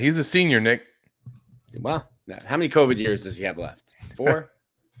he's a senior, Nick. Well, how many COVID years does he have left? 4?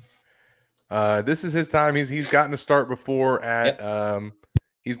 This is his time. He's gotten a start before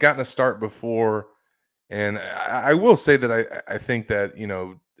he's gotten a start before. And I will say that I think that,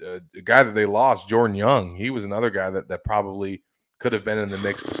 the guy that they lost, Jordan Young, he was another guy that probably could have been in the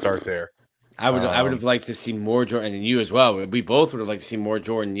mix to start there. I would have liked to see more Jordan, and you as well. We both would have liked to see more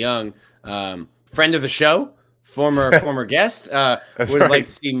Jordan Young. Friend of the show, former guest. Would have liked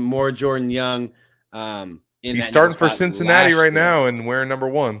to see more Jordan Young. He's starting for Cincinnati right now and wearing number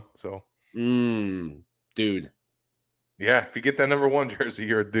 1. So, dude. Yeah, if you get that number 1 jersey,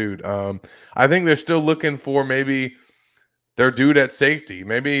 you're a dude. I think they're still looking for maybe their dude at safety.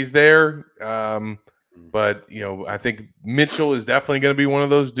 Maybe he's there. But, I think Mitchell is definitely going to be one of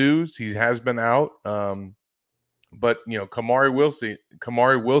those dudes. He has been out. But, Kamari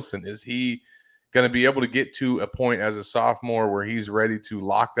Wilson, is he going to be able to get to a point as a sophomore where he's ready to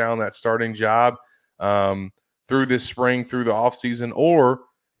lock down that starting job through this spring, through the offseason? Or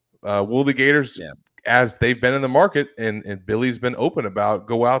will the Gators, as they've been in the market and Billy's been open about,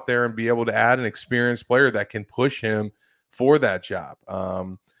 go out there and be able to add an experienced player that can push him for that job?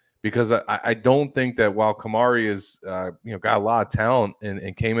 Because I don't think that while Kamari is, got a lot of talent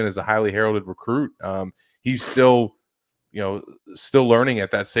and came in as a highly heralded recruit, he's still, still learning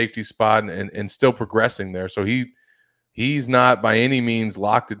at that safety spot and still progressing there. So he's not by any means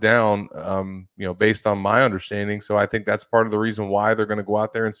locked it down, based on my understanding. So I think that's part of the reason why they're going to go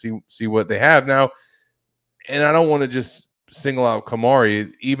out there and see what they have now. And I don't want to just single out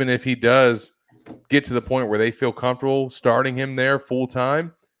Kamari, even if he does get to the point where they feel comfortable starting him there full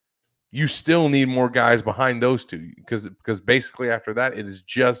time. You still need more guys behind those two because basically after that, it is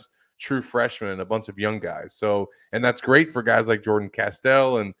just true freshmen and a bunch of young guys. So, and that's great for guys like Jordan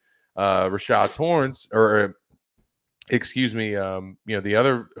Castell and Rashad Torrance, or excuse me, the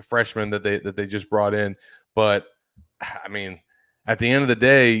other freshman that they just brought in. But I mean, at the end of the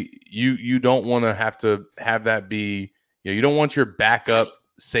day, you don't want to have that be, you don't want your backup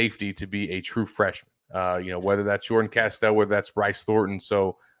safety to be a true freshman. Whether that's Jordan Castell, whether that's Bryce Thornton.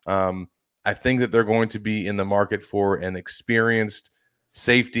 So I think that they're going to be in the market for an experienced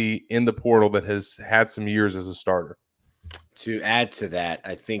safety in the portal that has had some years as a starter. To add to that,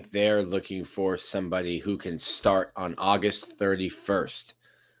 I think they're looking for somebody who can start on August 31st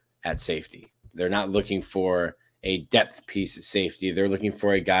at safety. They're not looking for a depth piece at safety. They're looking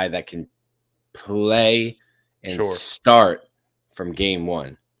for a guy that can play and start from game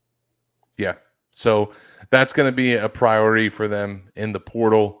one. Yeah. So that's going to be a priority for them in the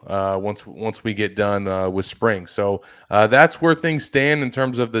portal once we get done with spring. So that's where things stand in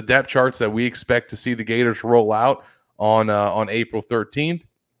terms of the depth charts that we expect to see the Gators roll out on April 13th.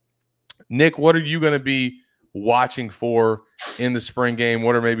 Nick, what are you going to be watching for in the spring game?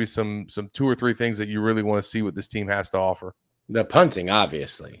 What are maybe some 2 or 3 things that you really want to see what this team has to offer? The punting,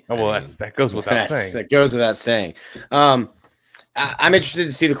 obviously. Oh, well, that goes without saying. That goes without saying. I'm interested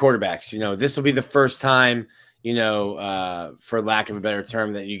to see the quarterbacks. This will be the first time, for lack of a better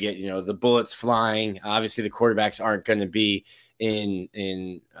term, that you get, the bullets flying. Obviously, the quarterbacks aren't going to be they'll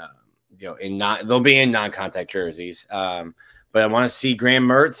be in non-contact jerseys. But I want to see Graham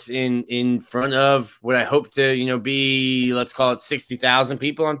Mertz in front of what I hope to, be, let's call it 60,000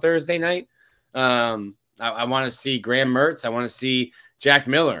 people on Thursday night. I want to see Graham Mertz. I want to see Jack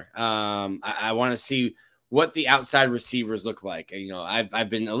Miller. I want to see what the outside receivers look like. I've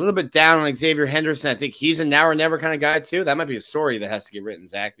been a little bit down on Xavier Henderson. I think he's a now or never kind of guy too. That might be a story that has to get written,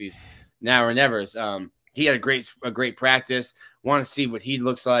 Zach. These now or nevers. He had a great practice. Want to see what he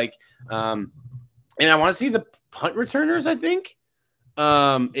looks like. And I want to see the punt returners. I think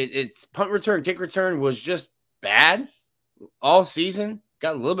it's punt return, kick return was just bad all season.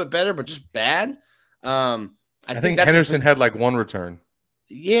 Got a little bit better, but just bad. I think Henderson had like 1 return.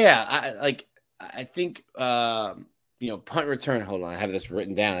 Yeah, I think punt return. Hold on, I have this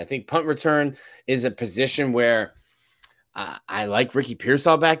written down. I think punt return is a position where I like Ricky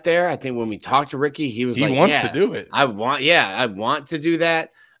Pearsall back there. I think when we talked to Ricky, he wants to do it. I want to do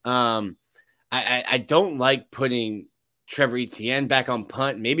that. I don't like putting Trevor Etienne back on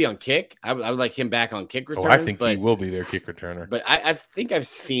punt, maybe on kick. I would like him back on kick return. I think he will be their kick returner. But I think I've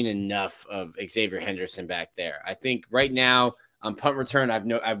seen enough of Xavier Henderson back there. I think right now on punt return,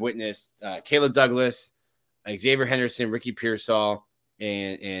 I've witnessed Caleb Douglas, Xavier Henderson, Ricky Pearsall,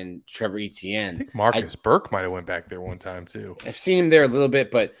 and Trevor Etienne. I think Marcus Burke might have went back there one time too. I've seen him there a little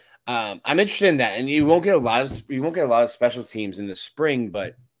bit, but I'm interested in that. And you won't get a lot of special teams in the spring,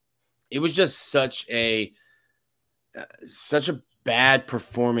 but it was just such a bad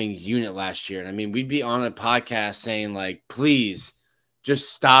performing unit last year. And I mean, we'd be on a podcast saying like, please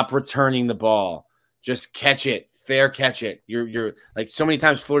just stop returning the ball. Just catch it, fair catch it. You're like, so many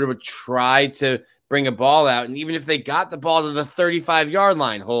times Florida would try to bring a ball out. And even if they got the ball to the 35-yard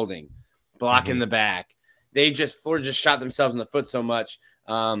line, holding, blocking the back, Florida just shot themselves in the foot so much.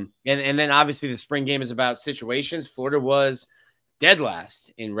 And then obviously the spring game is about situations. Florida was dead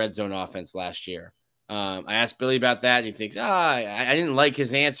last in red zone offense last year. I asked Billy about that, and he thinks, I didn't like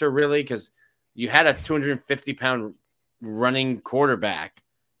his answer really, because you had a 250-pound running quarterback.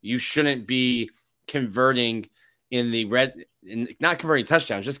 You shouldn't be converting not converting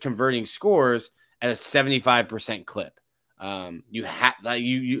touchdowns, just converting scores at a 75% clip.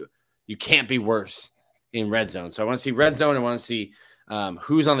 You can't be worse in red zone. So I want to see red zone. I want to see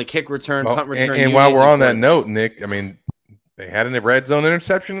who's on the kick return, punt return. And while we're on that note, Nick, I mean, they had a red zone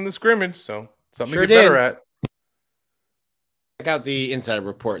interception in the scrimmage, so something to get better at. Check out the insider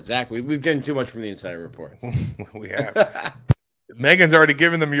report, Zach. We've done too much from the insider report. We have. Megan's already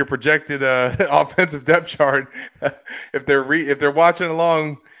given them your projected offensive depth chart. If they're watching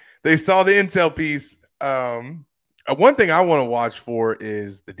along, they saw the intel piece. One thing I want to watch for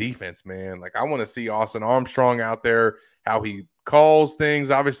is the defense, man. Like, I want to see Austin Armstrong out there, how he calls things.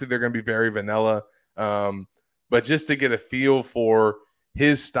 Obviously, they're going to be very vanilla, but just to get a feel for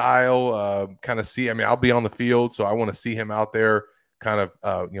his style, kind of see. I mean, I'll be on the field, so I want to see him out there, kind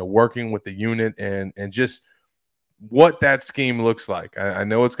of working with the unit and just what that scheme looks like. I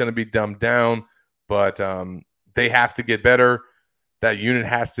know it's going to be dumbed down, but they have to get better. That unit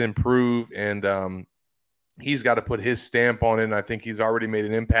has to improve, and he's got to put his stamp on it. And I think he's already made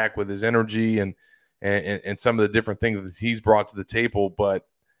an impact with his energy and some of the different things that he's brought to the table. But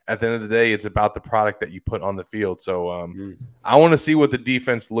at the end of the day, it's about the product that you put on the field. So I want to see what the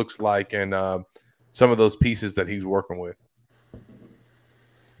defense looks like and some of those pieces that he's working with.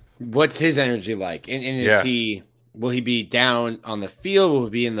 What's his energy like? And will he be down on the field? Will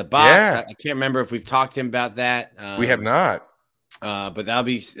he be in the box? Yeah. I can't remember if we've talked to him about that. We have not. But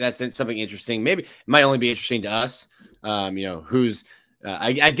that's something interesting. Maybe it might only be interesting to us. Who's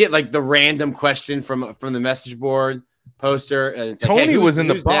I get like the random question from the message board poster. And it's like, Tony hey, was in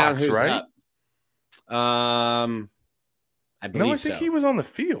the who's down, box, who's right? up? I believe No, I think so. he was on the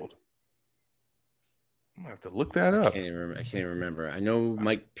field. I'm gonna have to look that up. I can't even remember. I know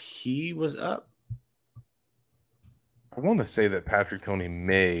Mike P was up. I want to say that Patrick Tony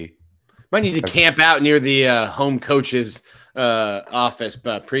may. Might need to camp out near the home coach's office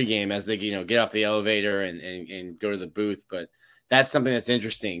pregame as they get off the elevator and go to the booth. But that's something that's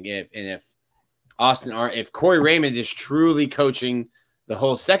interesting. If Corey Raymond is truly coaching the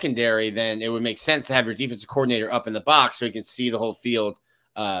whole secondary, then it would make sense to have your defensive coordinator up in the box so he can see the whole field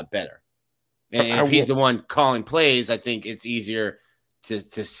better. And if he's the one calling plays, I think it's easier to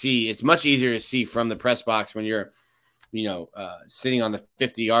see. It's much easier to see from the press box when you're, sitting on the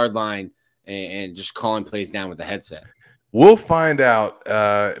 50-yard line and just calling plays down with the headset. We'll find out.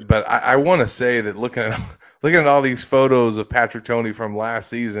 But I want to say that looking at all these photos of Patrick Tony from last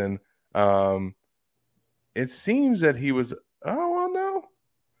season, it seems that he was. Oh well, no.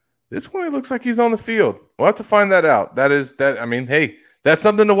 This one, it looks like he's on the field. We'll have to find that out. I mean, hey, that's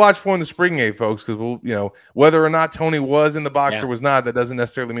something to watch for in the spring game, folks, because whether or not Tony was in the box or was not, that doesn't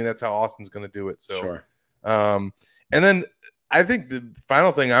necessarily mean that's how Austin's going to do it. So, sure. And then I think the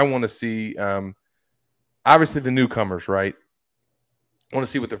final thing I want to see, obviously the newcomers, right? I want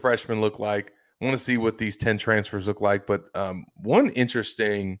to see what the freshmen look like. I want to see what these 10 transfers look like. But one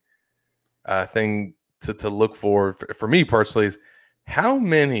interesting thing to look for me personally is how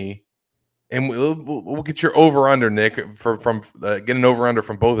many, and we'll get your over-under, Nick, from get an over-under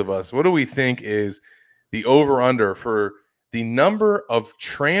from both of us. What do we think is the over-under for the number of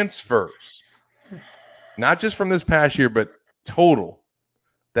transfers, not just from this past year, but total,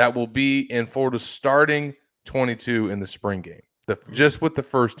 that will be in Florida's starting 22 in the spring game, just with the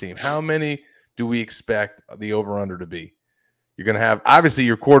first team? How many do we expect the over-under to be? You're going to have, obviously,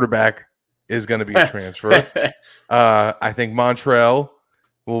 your quarterback is going to be a transfer. I think Montrell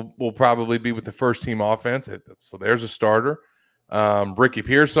will probably be with the first team offense. So there's a starter. Ricky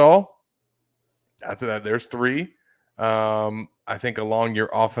Pearsall. After that, there's 3. I think along your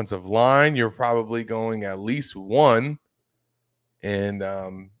offensive line, you're probably going at least 1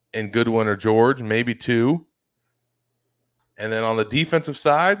 in Goodwin or George, maybe 2. And then on the defensive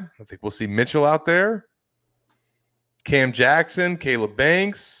side, I think we'll see Mitchell out there, Cam Jackson, Caleb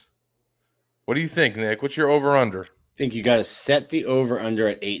Banks. What do you think, Nick? What's your over-under? I think you got to set the over-under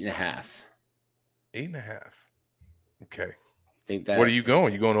at 8.5. 8.5. Okay. Think that. What are you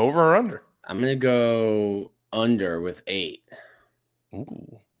going? You going over or under? I'm going to go under with 8.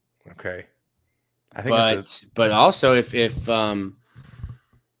 Ooh. Okay. I think but also if I'm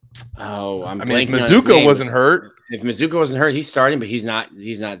blanking on his Mizuka name. wasn't hurt. If Mizuka wasn't hurt, he's starting, but he's not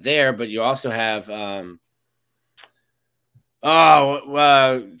there. But you also have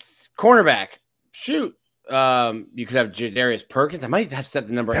cornerback. Shoot. You could have Jadarius Perkins. I might have set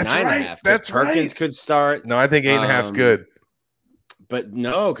the number at 9.5. That's Perkins could start. No, I think 8.5 is good. But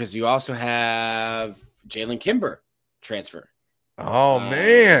no, because you also have Jalen Kimber transfer. Oh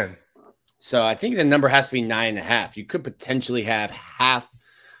man. So I think the number has to be 9.5. You could potentially have half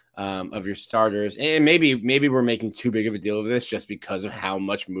of your starters, and maybe we're making too big of a deal of this just because of how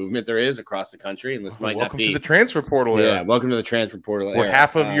much movement there is across the country, and this might not be. Welcome to the transfer portal era. Yeah, welcome to the transfer portal where era.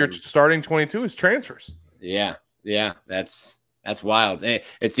 Half of your starting 22 is transfers. Yeah, that's wild.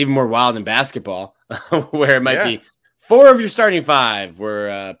 It's even more wild in basketball, where it might be 4 of your starting 5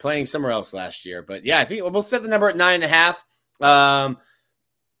 were playing somewhere else last year. But yeah, I think we'll set the number at 9.5.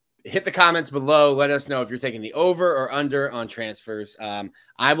 Hit the comments below. Let us know if you're taking the over or under on transfers.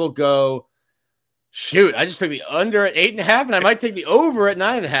 I will go. Shoot, I just took the under at 8.5, and I might take the over at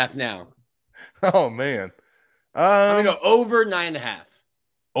 9.5 now. Oh man, I'm gonna go over 9.5.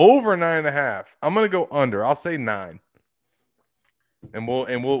 Over 9.5. I'm gonna go under. I'll say 9. And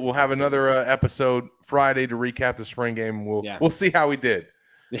we'll have another episode Friday to recap the spring game. We'll see how we did.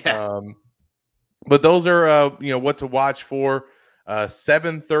 Yeah. But those are what to watch for.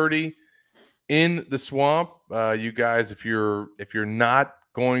 7:30 in the Swamp. You guys, if you're not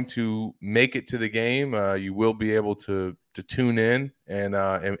going to make it to the game, you will be able to tune in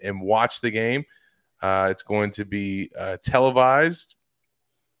and watch the game. It's going to be televised,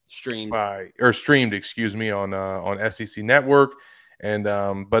 streamed, excuse me, on SEC Network. And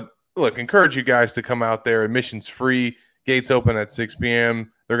but look, encourage you guys to come out there. Admission's free. Gates open at 6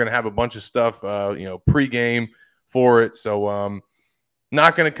 p.m. They're going to have a bunch of stuff, pregame for it. So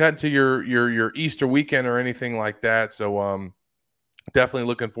not going to cut to your Easter weekend or anything like that. So definitely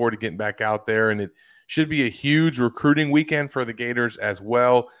looking forward to getting back out there. And it should be a huge recruiting weekend for the Gators as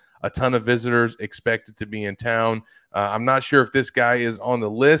well. a ton of visitors expected to be in town. I'm not sure if this guy is on the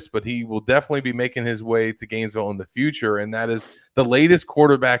list, but he will definitely be making his way to Gainesville in the future. And that is the latest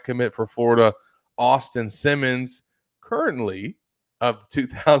quarterback commit for Florida, Austin Simmons, currently of the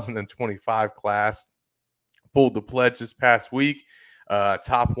 2025 class. Pulled the pledge this past week,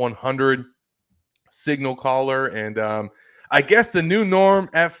 top 100 signal caller. And I guess the new norm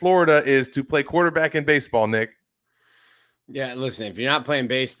at Florida is to play quarterback in baseball, Nick. Yeah, listen, if you're not playing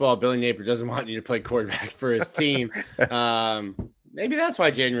baseball, Billy Napier doesn't want you to play quarterback for his team. Maybe that's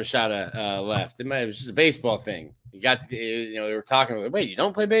why Jaden Rashada left. It was just a baseball thing. You got to, they were talking about, wait, you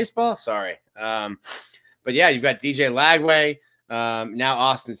don't play baseball? Sorry. But yeah, you've got DJ Lagway, now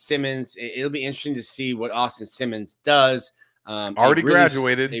Austin Simmons. It'll be interesting to see what Austin Simmons does. Already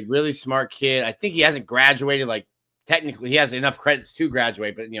graduated. A really smart kid. I think he hasn't graduated, like technically he has enough credits to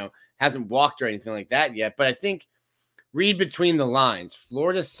graduate, but hasn't walked or anything like that yet. But I think read between the lines.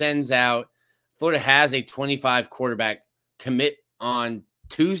 Florida has a 25 quarterback commit on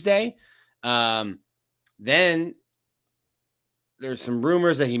Tuesday. Then there's some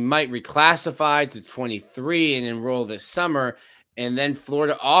rumors that he might reclassify to 23 and enroll this summer. And then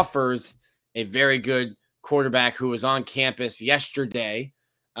Florida offers a very good quarterback who was on campus yesterday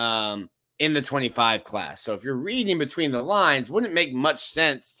in the 25 class. So if you're reading between the lines, wouldn't it make much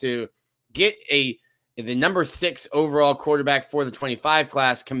sense to get the number 6 overall quarterback for the 25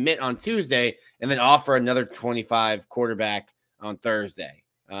 class commit on Tuesday and then offer another 25 quarterback on Thursday.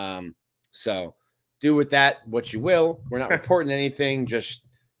 So do with that what you will. We're not reporting anything, just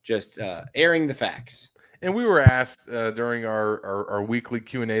airing the facts. And we were asked during our weekly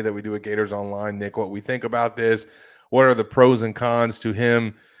Q&A that we do at Gators Online, Nick, what we think about this. What are the pros and cons to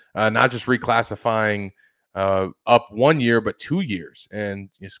him not just reclassifying up 1 year, but 2 years, and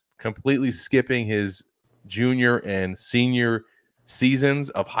just completely skipping his junior and senior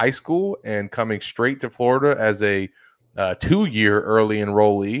seasons of high school and coming straight to Florida as a 2-year early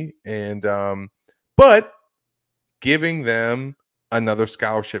enrollee, and but giving them another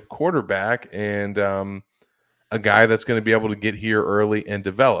scholarship quarterback and a guy that's going to be able to get here early and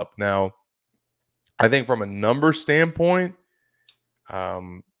develop. Now, I think from a number standpoint,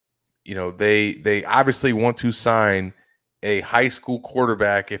 they obviously want to sign a high school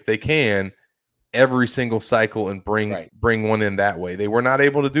quarterback if they can every single cycle and bring one in that way. They were not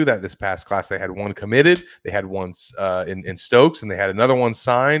able to do that this past class. They had one committed, they had one in Stokes, and they had another one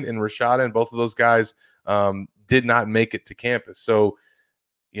signed in Rashada, and both of those guys did not make it to campus. So,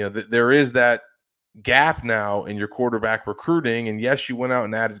 there is that gap now in your quarterback recruiting. And yes, you went out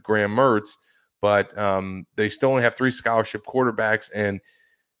and added Graham Mertz, but they still only have 3 scholarship quarterbacks. And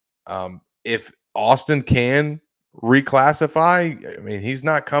if Austin can reclassify, I mean, he's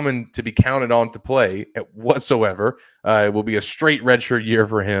not coming to be counted on to play whatsoever. It will be a straight redshirt year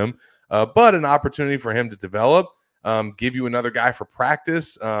for him, but an opportunity for him to develop, give you another guy for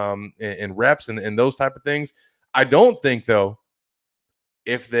practice and reps and those type of things. I don't think, though,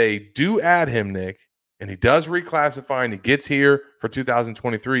 if they do add him, Nick, and he does reclassify and he gets here for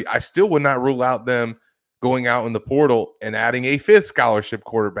 2023, I still would not rule out them going out in the portal and adding a 5th scholarship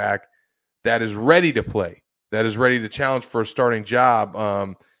quarterback that is ready to play, that is ready to challenge for a starting job,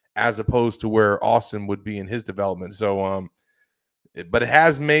 as opposed to where Austin would be in his development. So, but it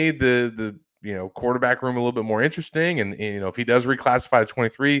has made the quarterback room a little bit more interesting. And if he does reclassify to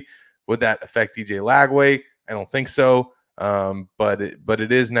 23, would that affect DJ Lagway? I don't think so. But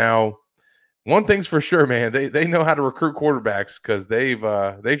it is now. One thing's for sure, man. They know how to recruit quarterbacks because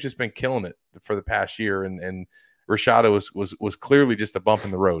they've just been killing it for the past year. And Rashada was clearly just a bump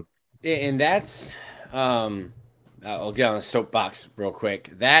in the road. And that's I'll get on the soapbox real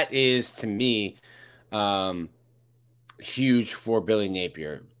quick. That is, to me, huge for Billy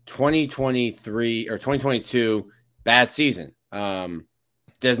Napier. 2023 or 2022, bad season.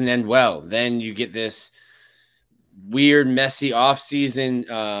 Doesn't end well. Then you get this weird, messy offseason,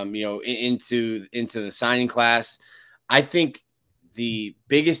 into the signing class. I think the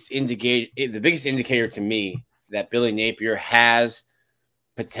biggest indicator to me that Billy Napier has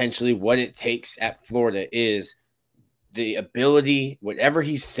potentially what it takes at Florida is the ability, whatever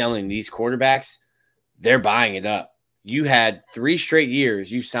he's selling these quarterbacks, they're buying it up. You had 3 straight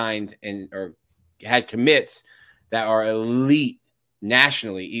years you signed or had commits that are elite,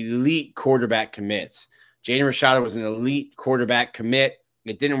 nationally elite quarterback commits. Jaden Rashada was an elite quarterback commit.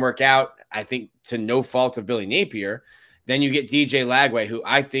 It didn't work out, I think, to no fault of Billy Napier. Then you get DJ Lagway, who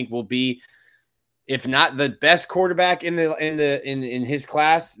I think will be, if not the best quarterback in his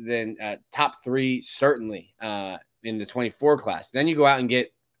class, then top 3 certainly in the 24 class. Then you go out and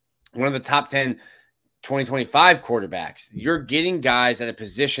get one of the top 10 2025 quarterbacks. You're getting guys at a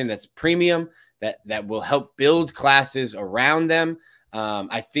position that's premium that will help build classes around them.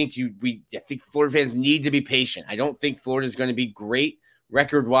 I think Florida fans need to be patient. I don't think Florida is going to be great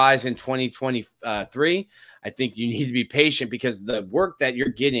record-wise in 2023. I think you need to be patient because the work that you're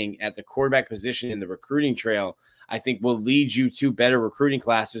getting at the quarterback position in the recruiting trail, I think, will lead you to better recruiting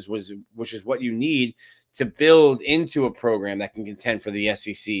classes, which is what you need to build into a program that can contend for the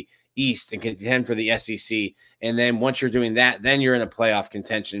SEC East and contend for the SEC. And then once you're doing that, then you're in a playoff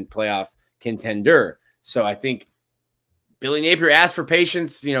contender. So I think Billy Napier asked for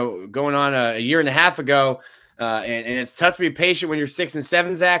patience, going on a year and a half ago. And it's tough to be patient when you're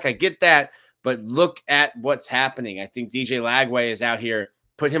 6-7, Zach. I get that. But look at what's happening. I think DJ Lagway is out here.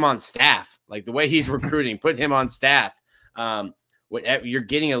 Put him on staff. Like the way he's recruiting, put him on staff. You're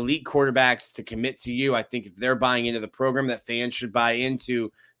getting elite quarterbacks to commit to you. I think if they're buying into the program, that fans should buy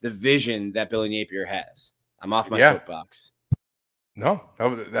into the vision that Billy Napier has. I'm off my soapbox. No,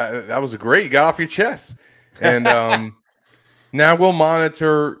 that was a great. You got off your chest. And now we'll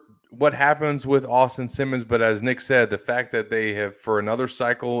monitor what happens with Austin Simmons. But as Nick said, the fact that they have, for another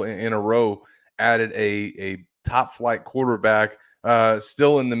cycle in a row, added a top flight quarterback,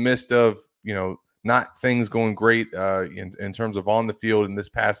 still in the midst of, not things going great in terms of on the field in this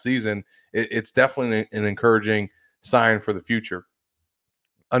past season, it's definitely an encouraging sign for the future.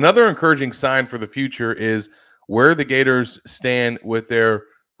 Another encouraging sign for the future is where the Gators stand with their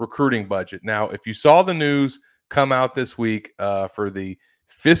recruiting budget. Now, if you saw the news come out this week for the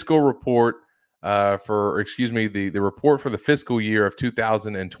fiscal report the report for the fiscal year of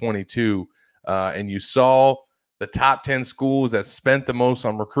 2022, and you saw the top 10 schools that spent the most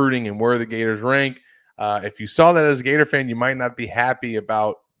on recruiting and where the Gators rank. If you saw that as a Gator fan, you might not be happy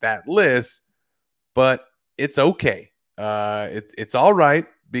about that list, but it's okay. It's all right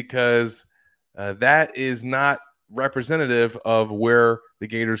because that is not representative of where the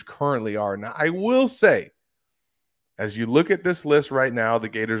Gators currently are. Now, I will say, as you look at this list right now, the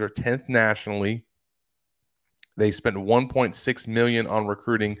Gators are 10th nationally. They spent $1.6 million on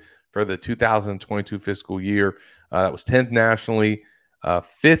recruiting for the 2022 fiscal year. That was 10th nationally,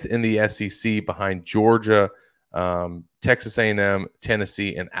 5th in the SEC behind Georgia, Texas A&M,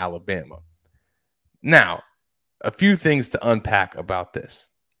 Tennessee, and Alabama. Now, a few things to unpack about this.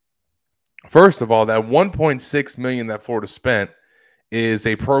 First of all, that $1.6 million that Florida spent is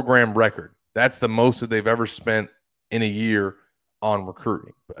a program record. That's the most that they've ever spent in a year on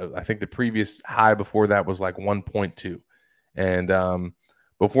recruiting. I think the previous high before that was like 1.2. And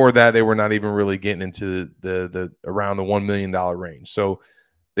before that, they were not even really getting into the around the $1 million range. So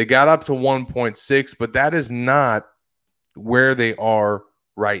they got up to 1.6, but that is not where they are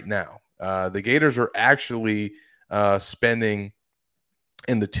right now. The Gators are actually spending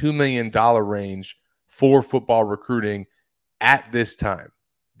in the $2 million range for football recruiting at this time.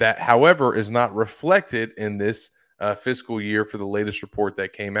 That, however, is not reflected in this fiscal year for the latest report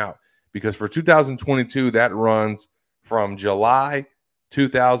that came out. Because for 2022, that runs from July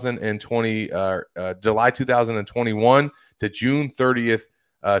 2021 to June 30th,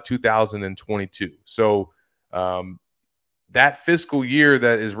 2022. So that fiscal year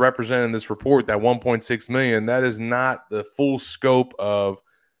that is represented in this report, that $1.6 million, that is not the full scope of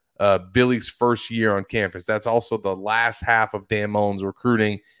Billy's first year on campus. That's also the last half of Dan Mullen's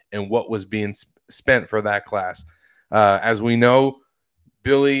recruiting and what was being spent for that class. As we know,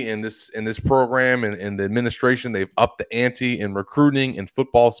 Billy in this program and the administration, they've upped the ante in recruiting and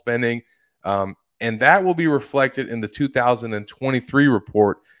football spending. And that will be reflected in the 2023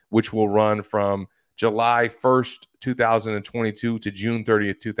 report, which will run from July 1st, 2022 to June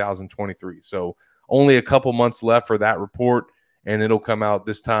 30th, 2023. So only a couple months left for that report, and it'll come out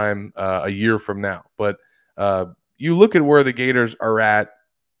this time a year from now. But you look at where the Gators are at.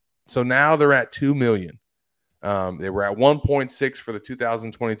 So now they're at $2 million. They were at 1.6 for the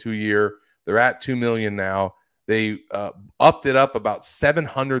 2022 year. They're at $2 million now. They upped it up about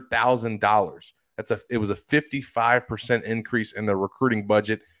 $700,000. It was a 55% increase in the recruiting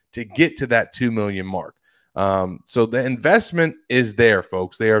budget to get to that $2 million mark. So the investment is there,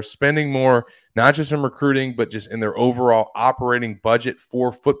 folks. They are spending more, not just in recruiting, but just in their overall operating budget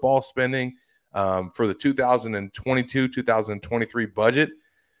for football spending. For the 2022-2023 budget,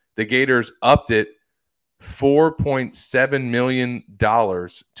 the Gators upped it $4.7 million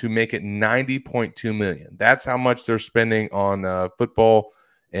to make it $90.2 million. That's how much they're spending on football.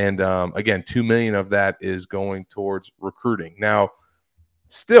 And again, $2 million of that is going towards recruiting. Now,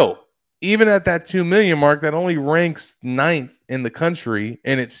 still, even at that $2 million mark, that only ranks 9th in the country,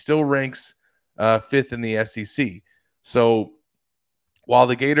 and it still ranks 5th in the SEC. So while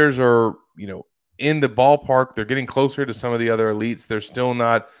the Gators are, in the ballpark. They're getting closer to some of the other elites. They're still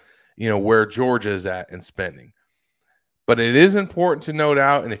not, where Georgia is at in spending. But it is important to note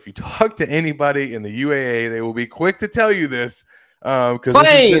out, and if you talk to anybody in the UAA, they will be quick to tell you this,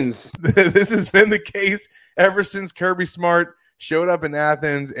 because this has been the case ever since Kirby Smart showed up in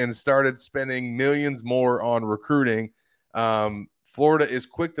Athens and started spending millions more on recruiting. Florida is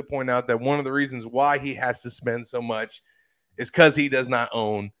quick to point out that one of the reasons why he has to spend so much is because he does not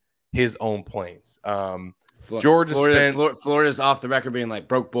own his own planes. Florida's off the record being like,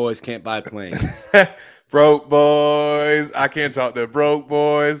 broke boys can't buy planes. Broke boys. I can't talk to broke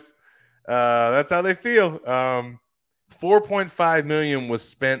boys. That's how they feel. $4.5 million was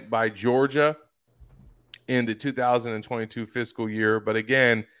spent by Georgia in the 2022 fiscal year. But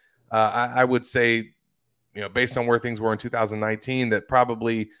again, I would say, based on where things were in 2019, that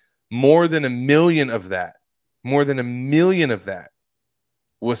probably more than $1 million of that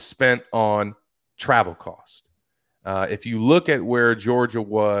was spent on travel cost. If you look at where Georgia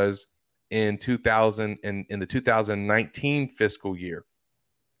was in the 2019 fiscal year,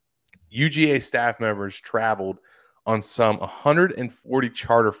 UGA staff members traveled on some 140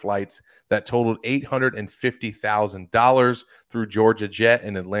 charter flights that totaled $850,000 through Georgia Jet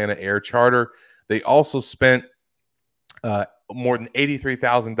and Atlanta Air Charter. They also spent more than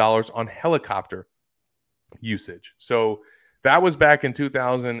 $83,000 on helicopter usage. So that was back in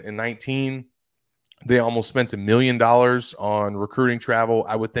 2019. They almost spent $1 million on recruiting travel.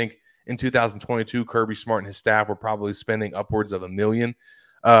 I would think in 2022, Kirby Smart and his staff were probably spending upwards of $1 million.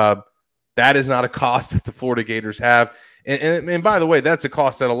 That is not a cost that the Florida Gators have. And by the way, that's a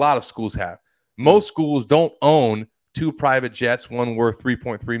cost that a lot of schools have. Most schools don't own two private jets, one worth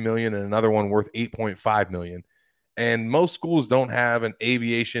 $3.3 million and another one worth $8.5 million. And most schools don't have an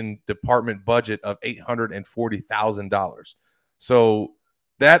aviation department budget of $840,000. So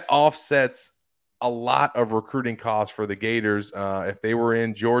that offsets a lot of recruiting costs for the Gators. If they were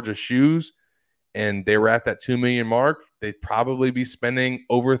in Georgia's shoes and they were at that $2 million mark, they'd probably be spending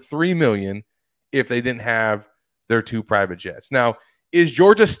over $3 million if they didn't have their two private jets. Now, is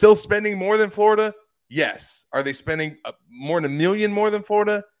Georgia still spending more than Florida? Yes. Are they spending more than $1 million more than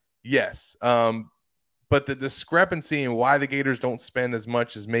Florida? Yes. But the discrepancy in why the Gators don't spend as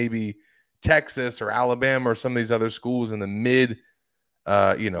much as maybe Texas or Alabama or some of these other schools in the mid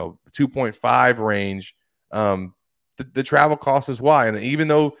 2.5 range, the travel cost is why. And even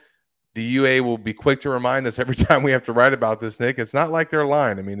though the UA will be quick to remind us every time we have to write about this, Nick, it's not like they're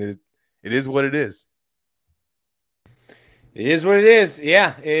lying. I mean, it is what it is. It is what it is.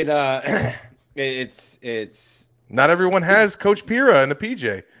 Yeah. It's not everyone has Coach Pira and a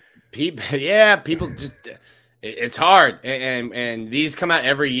PJ. People just, it's hard. And these come out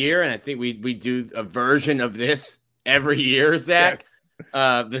every year. And I think we do a version of this every year, Zach. Yes.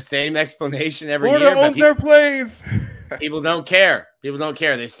 The same explanation every year. Florida owns their planes. People don't care.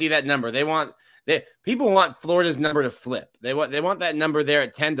 They see that number. People want Florida's number to flip. They want that number there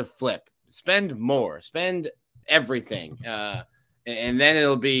at 10 to flip. Spend more. Spend everything. And then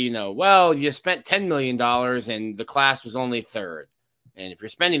it'll be, you spent $10 million and the class was only third. And if you're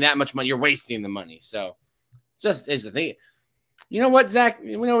spending that much money, you're wasting the money. So just is the thing. You know what, Zach?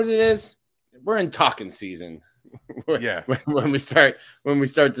 We know what it is. We're in talking season. Yeah. When we start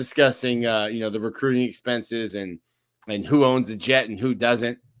discussing, the recruiting expenses and who owns a jet and who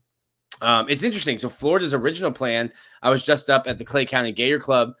doesn't. It's interesting. So Florida's original plan, I was just up at the Clay County Gator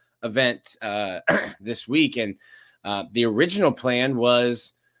Club event this week. And the original plan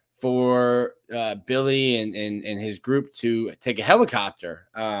was for Billy and his group to take a helicopter.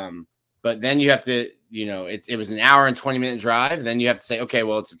 But then you have to, it was an hour and 20-minute drive. And then you have to say, okay,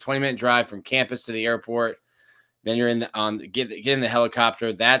 well, it's a 20-minute drive from campus to the airport. Then you're get in the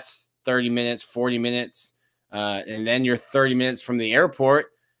helicopter. That's 30 minutes, 40 minutes. And then you're 30 minutes from the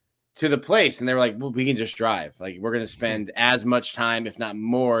airport to the place. And they were like, well, we can just drive. Like, we're going to spend as much time, if not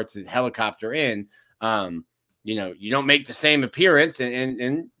more, to helicopter in. You don't make the same appearance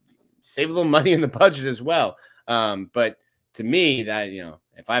and save a little money in the budget as well. But to me, that,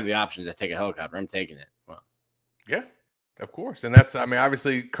 if I have the option to take a helicopter, I'm taking it. Well, yeah. Of course. And that's,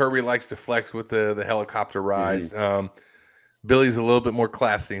 obviously Kirby likes to flex with the helicopter rides. Mm-hmm. Billy's a little bit more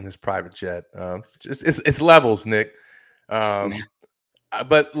classy in his private jet. It's levels, Nick.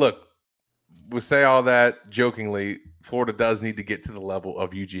 But look, we'll say all that jokingly. Florida does need to get to the level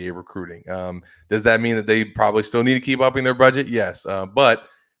of UGA recruiting. Does that mean that they probably still need to keep upping their budget? Yes. But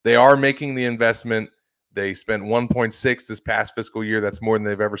they are making the investment. They spent 1.6 this past fiscal year. That's more than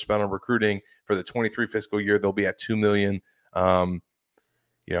they've ever spent on recruiting. For the 23 fiscal year, they'll be at $2 million.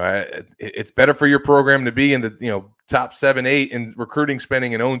 It's better for your program to be in the top 7, 8 in recruiting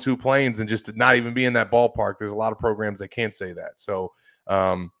spending and own 2 planes and just to not even be in that ballpark. There's a lot of programs that can't say that. So,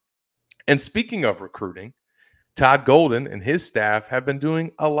 and speaking of recruiting, Todd Golden and his staff have been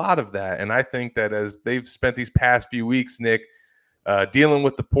doing a lot of that. And I think that as they've spent these past few weeks, Nick, dealing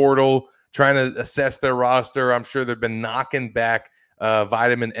with the portal, trying to assess their roster, I'm sure they've been knocking back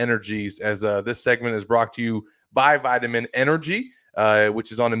vitamin energies, as this segment is brought to you by Vitamin Energy,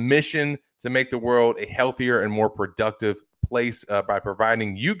 which is on a mission to make the world a healthier and more productive place by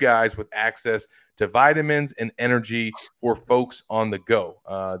providing you guys with access to vitamins and energy for folks on the go.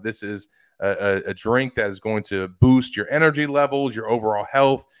 This is a drink that is going to boost your energy levels, your overall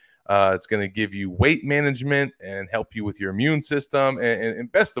health. It's going to give you weight management and help you with your immune system.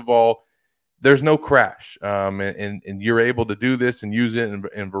 And best of all, there's no crash. And you're able to do this and use it in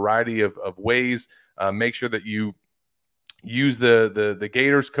a variety of ways. Make sure that you use the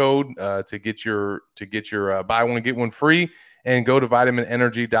Gators code to get your buy one get one free, and go to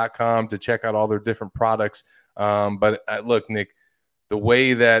vitaminenergy.com to check out all their different products. But look, Nick, the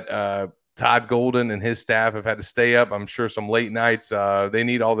way that Todd Golden and his staff have had to stay up, I'm sure some late nights. They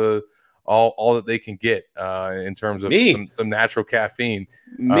need all that they can get in terms of some natural caffeine.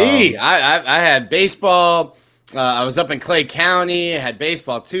 I had baseball. I was up in Clay County. I had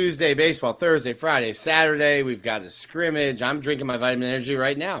baseball Tuesday, baseball Thursday, Friday, Saturday. We've got a scrimmage. I'm drinking my vitamin energy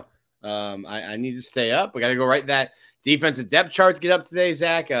right now. I need to stay up. We got to go write that defensive depth chart to get up today,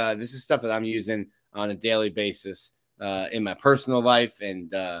 Zach. This is stuff that I'm using on a daily basis in my personal life.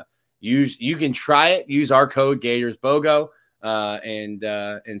 And you can try it. Use our code Gators BOGO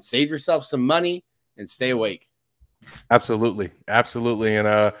and save yourself some money and stay awake. Absolutely.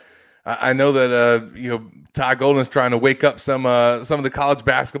 And I know that Todd Golden's trying to wake up some of the college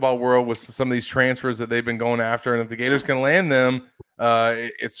basketball world with some of these transfers that they've been going after, and if the Gators can land them,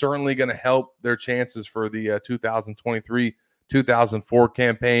 it's certainly going to help their chances for the 2023-2004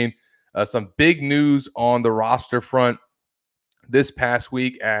 campaign. Some big news on the roster front this past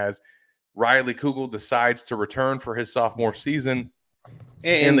week as Riley Kugel decides to return for his sophomore season,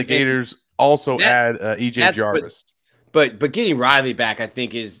 and the Gators also add EJ Jarvis. But getting Riley back, I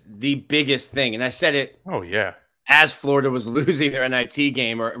think, is the biggest thing. And I said it. Oh, yeah. As Florida was losing their NIT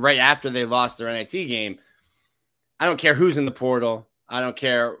game, or right after they lost their NIT game, I don't care who's in the portal. I don't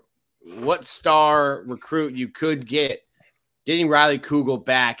care what star recruit you could get. Getting Riley Kugel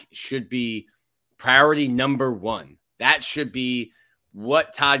back should be priority number one. That should be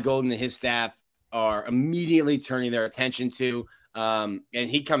what Todd Golden and his staff are immediately turning their attention to. And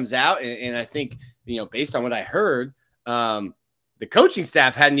he comes out, and I think, based on what I heard, the coaching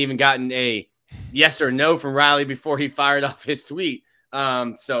staff hadn't even gotten a yes or no from Riley before he fired off his tweet.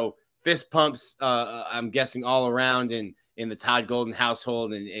 So fist pumps, I'm guessing, all around in the Todd Golden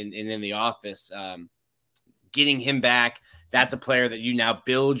household and in the office. Getting him back, that's a player that you now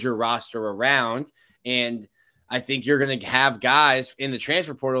build your roster around. And I think you're going to have guys in the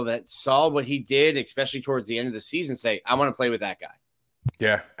transfer portal that saw what he did, especially towards the end of the season, say, I want to play with that guy.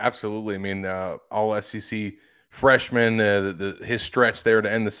 Yeah, absolutely. I mean, all SEC freshman, his stretch there to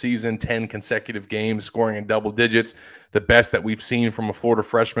end the season, 10 consecutive games, scoring in double digits, the best that we've seen from a Florida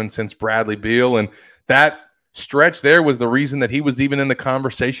freshman since Bradley Beal. And that stretch there was the reason that he was even in the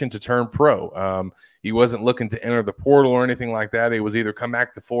conversation to turn pro. He wasn't looking to enter the portal or anything like that. He was either come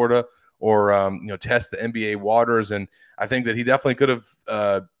back to Florida or, test the NBA waters. And I think that he definitely could have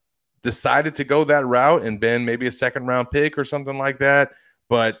decided to go that route and been maybe a second-round pick or something like that.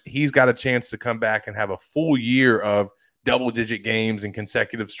 But he's got a chance to come back and have a full year of double-digit games and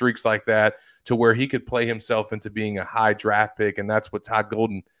consecutive streaks like that to where he could play himself into being a high draft pick, and that's what Todd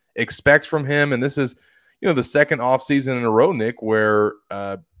Golden expects from him. And this is, the second offseason in a row, Nick, where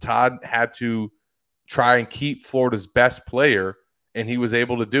Todd had to try and keep Florida's best player, and he was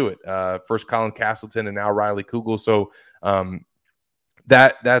able to do it. First Colin Castleton and now Riley Kugel. So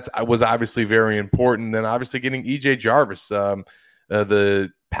that was obviously very important. Then obviously getting EJ Jarvis,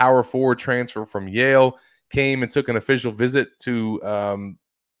 the power forward transfer from Yale, came and took an official visit to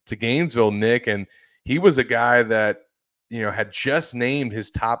Gainesville, Nick, and he was a guy that had just named his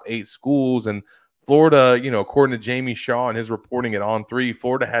top 8 schools, and Florida, according to Jamie Shaw and his reporting at On3,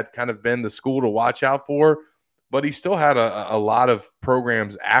 Florida had kind of been the school to watch out for, but he still had a lot of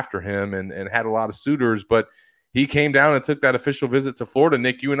programs after him and had a lot of suitors. But he came down and took that official visit to Florida.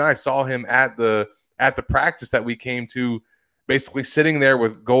 Nick, you and I saw him at the practice that we came to, basically sitting there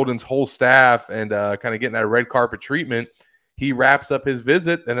with Golden's whole staff and kind of getting that red carpet treatment. He wraps up his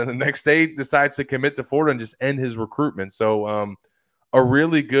visit, and then the next day decides to commit to Florida and just end his recruitment. So a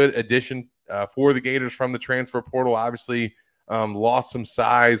really good addition for the Gators from the transfer portal. Obviously lost some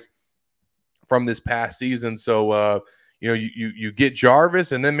size from this past season. So, you get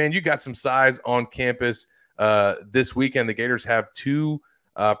Jarvis, and then, man, you got some size on campus this weekend. The Gators have 2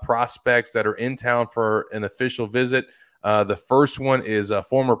 prospects that are in town for an official visit. The first one is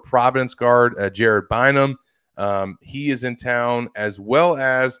former Providence guard Jared Bynum. He is in town, as well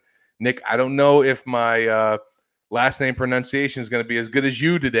as Nick. I don't know if my last name pronunciation is going to be as good as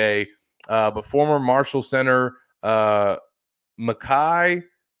you today, but former Marshall center Makai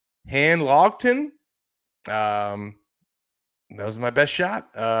Hanlogton. That was my best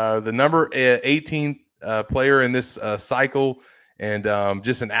shot. The number 18 player in this cycle, and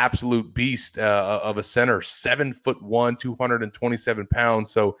just an absolute beast of a center, 7'1", 227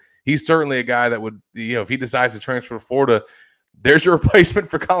 pounds. So he's certainly a guy that would, if he decides to transfer to Florida, there's your replacement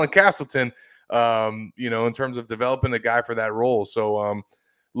for Colin Castleton, in terms of developing a guy for that role. So,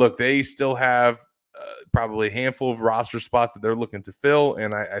 look, they still have probably a handful of roster spots that they're looking to fill,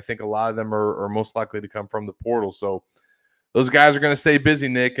 and I think a lot of them are most likely to come from the portal. So those guys are going to stay busy,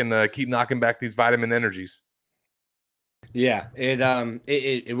 Nick, and keep knocking back these vitamin energies. Yeah,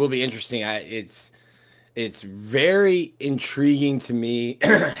 it will be interesting. It's very intriguing to me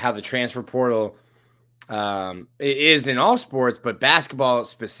how the transfer portal it is in all sports, but basketball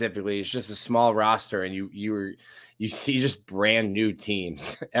specifically is just a small roster, and you see just brand new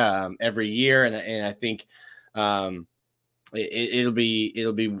teams every year, and I think it'll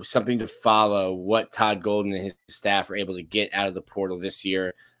be something to follow what Todd Golden and his staff are able to get out of the portal this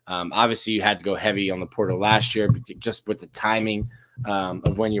year. Obviously, you had to go heavy on the portal last year, just with the timing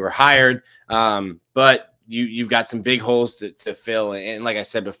of when you were hired. But you've got some big holes to fill. And like I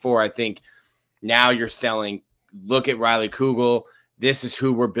said before, I think now you're selling. Look at Riley Kugel. This is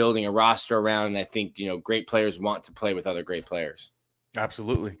who we're building a roster around. And I think, great players want to play with other great players.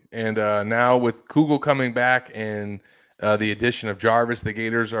 Absolutely. And now with Kugel coming back and the addition of Jarvis, the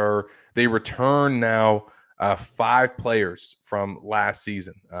Gators they return now 5 players from last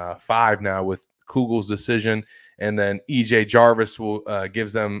season. 5 now with Kugel's decision. And then EJ Jarvis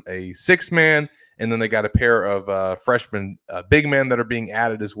gives them a 6-man. And then they got a pair of freshman big men that are being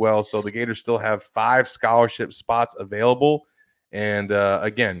added as well. So the Gators still have 5 scholarship spots available. And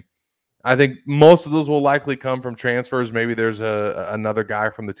again, I think most of those will likely come from transfers. Maybe there's another guy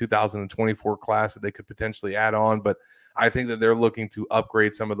from the 2024 class that they could potentially add on. But I think that they're looking to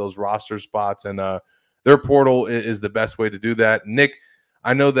upgrade some of those roster spots. And their portal is the best way to do that. Nick,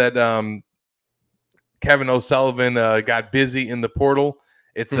 I know that Kevin O'Sullivan got busy in the portal.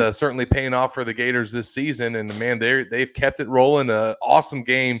 It's certainly paying off for the Gators this season. And, man, they've kept it rolling. An awesome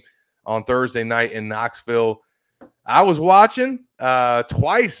game on Thursday night in Knoxville. I was watching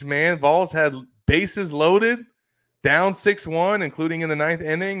twice, man. Vols had bases loaded, down 6-1, including in the 9th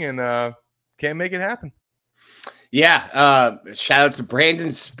inning, and can't make it happen. Yeah, shout out to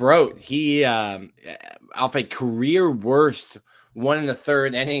Brandon Sproat. He off a career worst 1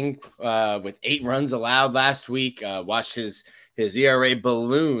 1/3 inning with 8 runs allowed last week. Watched his ERA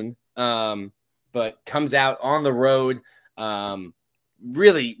balloon, but comes out on the road.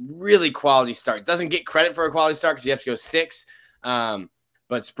 Really, really quality start. Doesn't get credit for a quality start because you have to go 6.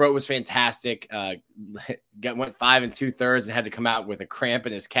 But Sproat was fantastic. Went 5 2/3 and had to come out with a cramp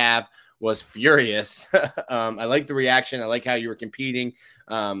in his calf. Was furious. I like the reaction. I like how you were competing.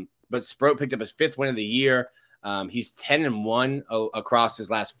 But Sproat picked up his 5th win of the year. He's 10-1 across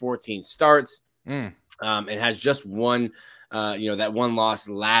his last 14 starts, and has just won. That one loss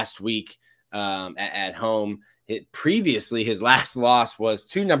last week at home. Previously, his last loss was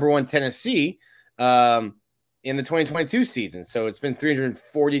to number 1 Tennessee in the 2022 season. So it's been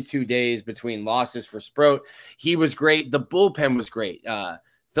 342 days between losses for Sproat. He was great. The bullpen was great.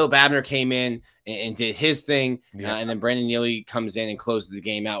 Philip Abner came in and did his thing, and then Brandon Neely comes in and closes the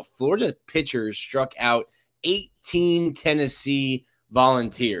game out. Florida pitchers struck out 18 Tennessee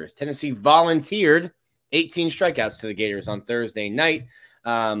Volunteers. Tennessee volunteered 18 strikeouts to the Gators on Thursday night.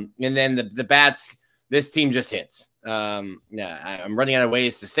 And then the bats, this team just hits. I'm running out of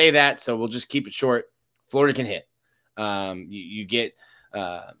ways to say that, so we'll just keep it short. Florida can hit. You get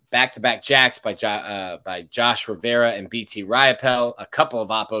back-to-back jacks by Josh Rivera and BT Riopel, a couple of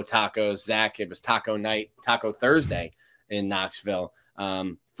Oppo tacos. Zach, it was Taco Thursday in Knoxville.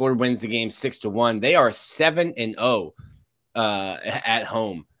 Florida wins the game 6-1. They are 7-0 at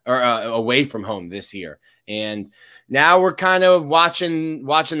home or away from home this year. And now we're kind of watching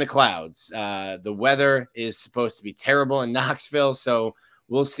the clouds. The weather is supposed to be terrible in Knoxville, so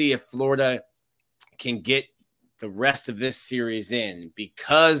we'll see if Florida can get the rest of this series in,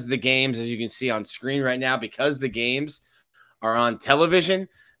 because the games, as you can see on screen right now, because the games are on television.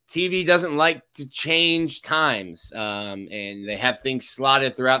 TV doesn't like to change times, and they have things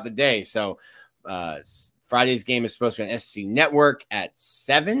slotted throughout the day. So Friday's game is supposed to be on SEC Network at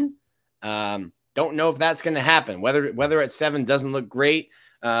 7. Don't know if that's going to happen. Weather at 7 doesn't look great,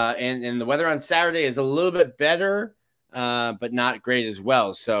 and the weather on Saturday is a little bit better, but not great as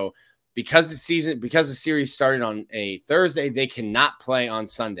well. So because the series started on a Thursday, they cannot play on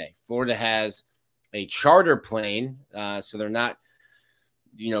Sunday. Florida has a charter plane, so they're not,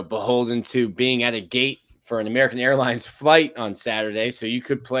 beholden to being at a gate for an American Airlines flight on Saturday. So you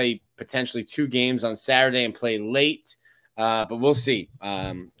could play potentially 2 games on Saturday and play late, but we'll see.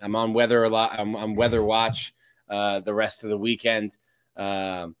 I'm on weather a lot. I'm on weather watch the rest of the weekend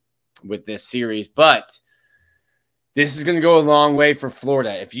with this series, but this is going to go a long way for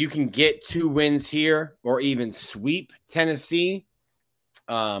Florida. If you can get 2 wins here or even sweep Tennessee,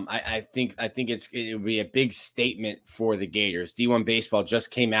 I think it would be a big statement for the Gators. D1 Baseball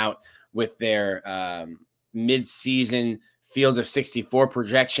just came out with their mid-season field of 64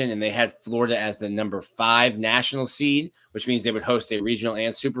 projection, and they had Florida as the number 5 national seed, which means they would host a regional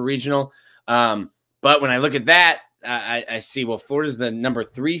and super regional. But when I look at that, I see, well, Florida's the number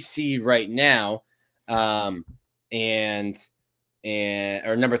 3 seed right now, or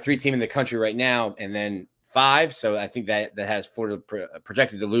number 3 team in the country right now, and then 5. So I think that has Florida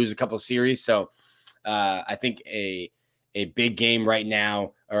projected to lose a couple of series. So I think a big game right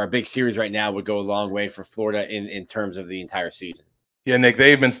now, or a big series right now, would go a long way for Florida in terms of the entire season. Yeah, Nick,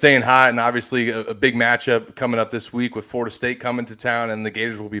 they've been staying hot, and obviously a big matchup coming up this week with Florida State coming to town, and the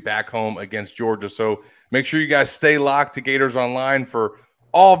Gators will be back home against Georgia. So make sure you guys stay locked to Gators Online for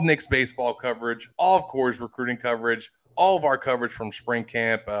all of Nick's baseball coverage, all of Corey's recruiting coverage, all of our coverage from spring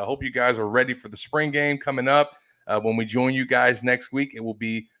camp. Hope you guys are ready for the spring game coming up. When we join you guys next week, it will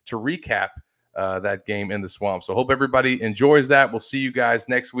be to recap that game in the Swamp. So hope everybody enjoys that. We'll see you guys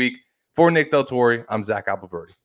next week. For Nick Del Torre, I'm Zach Alpaverdi.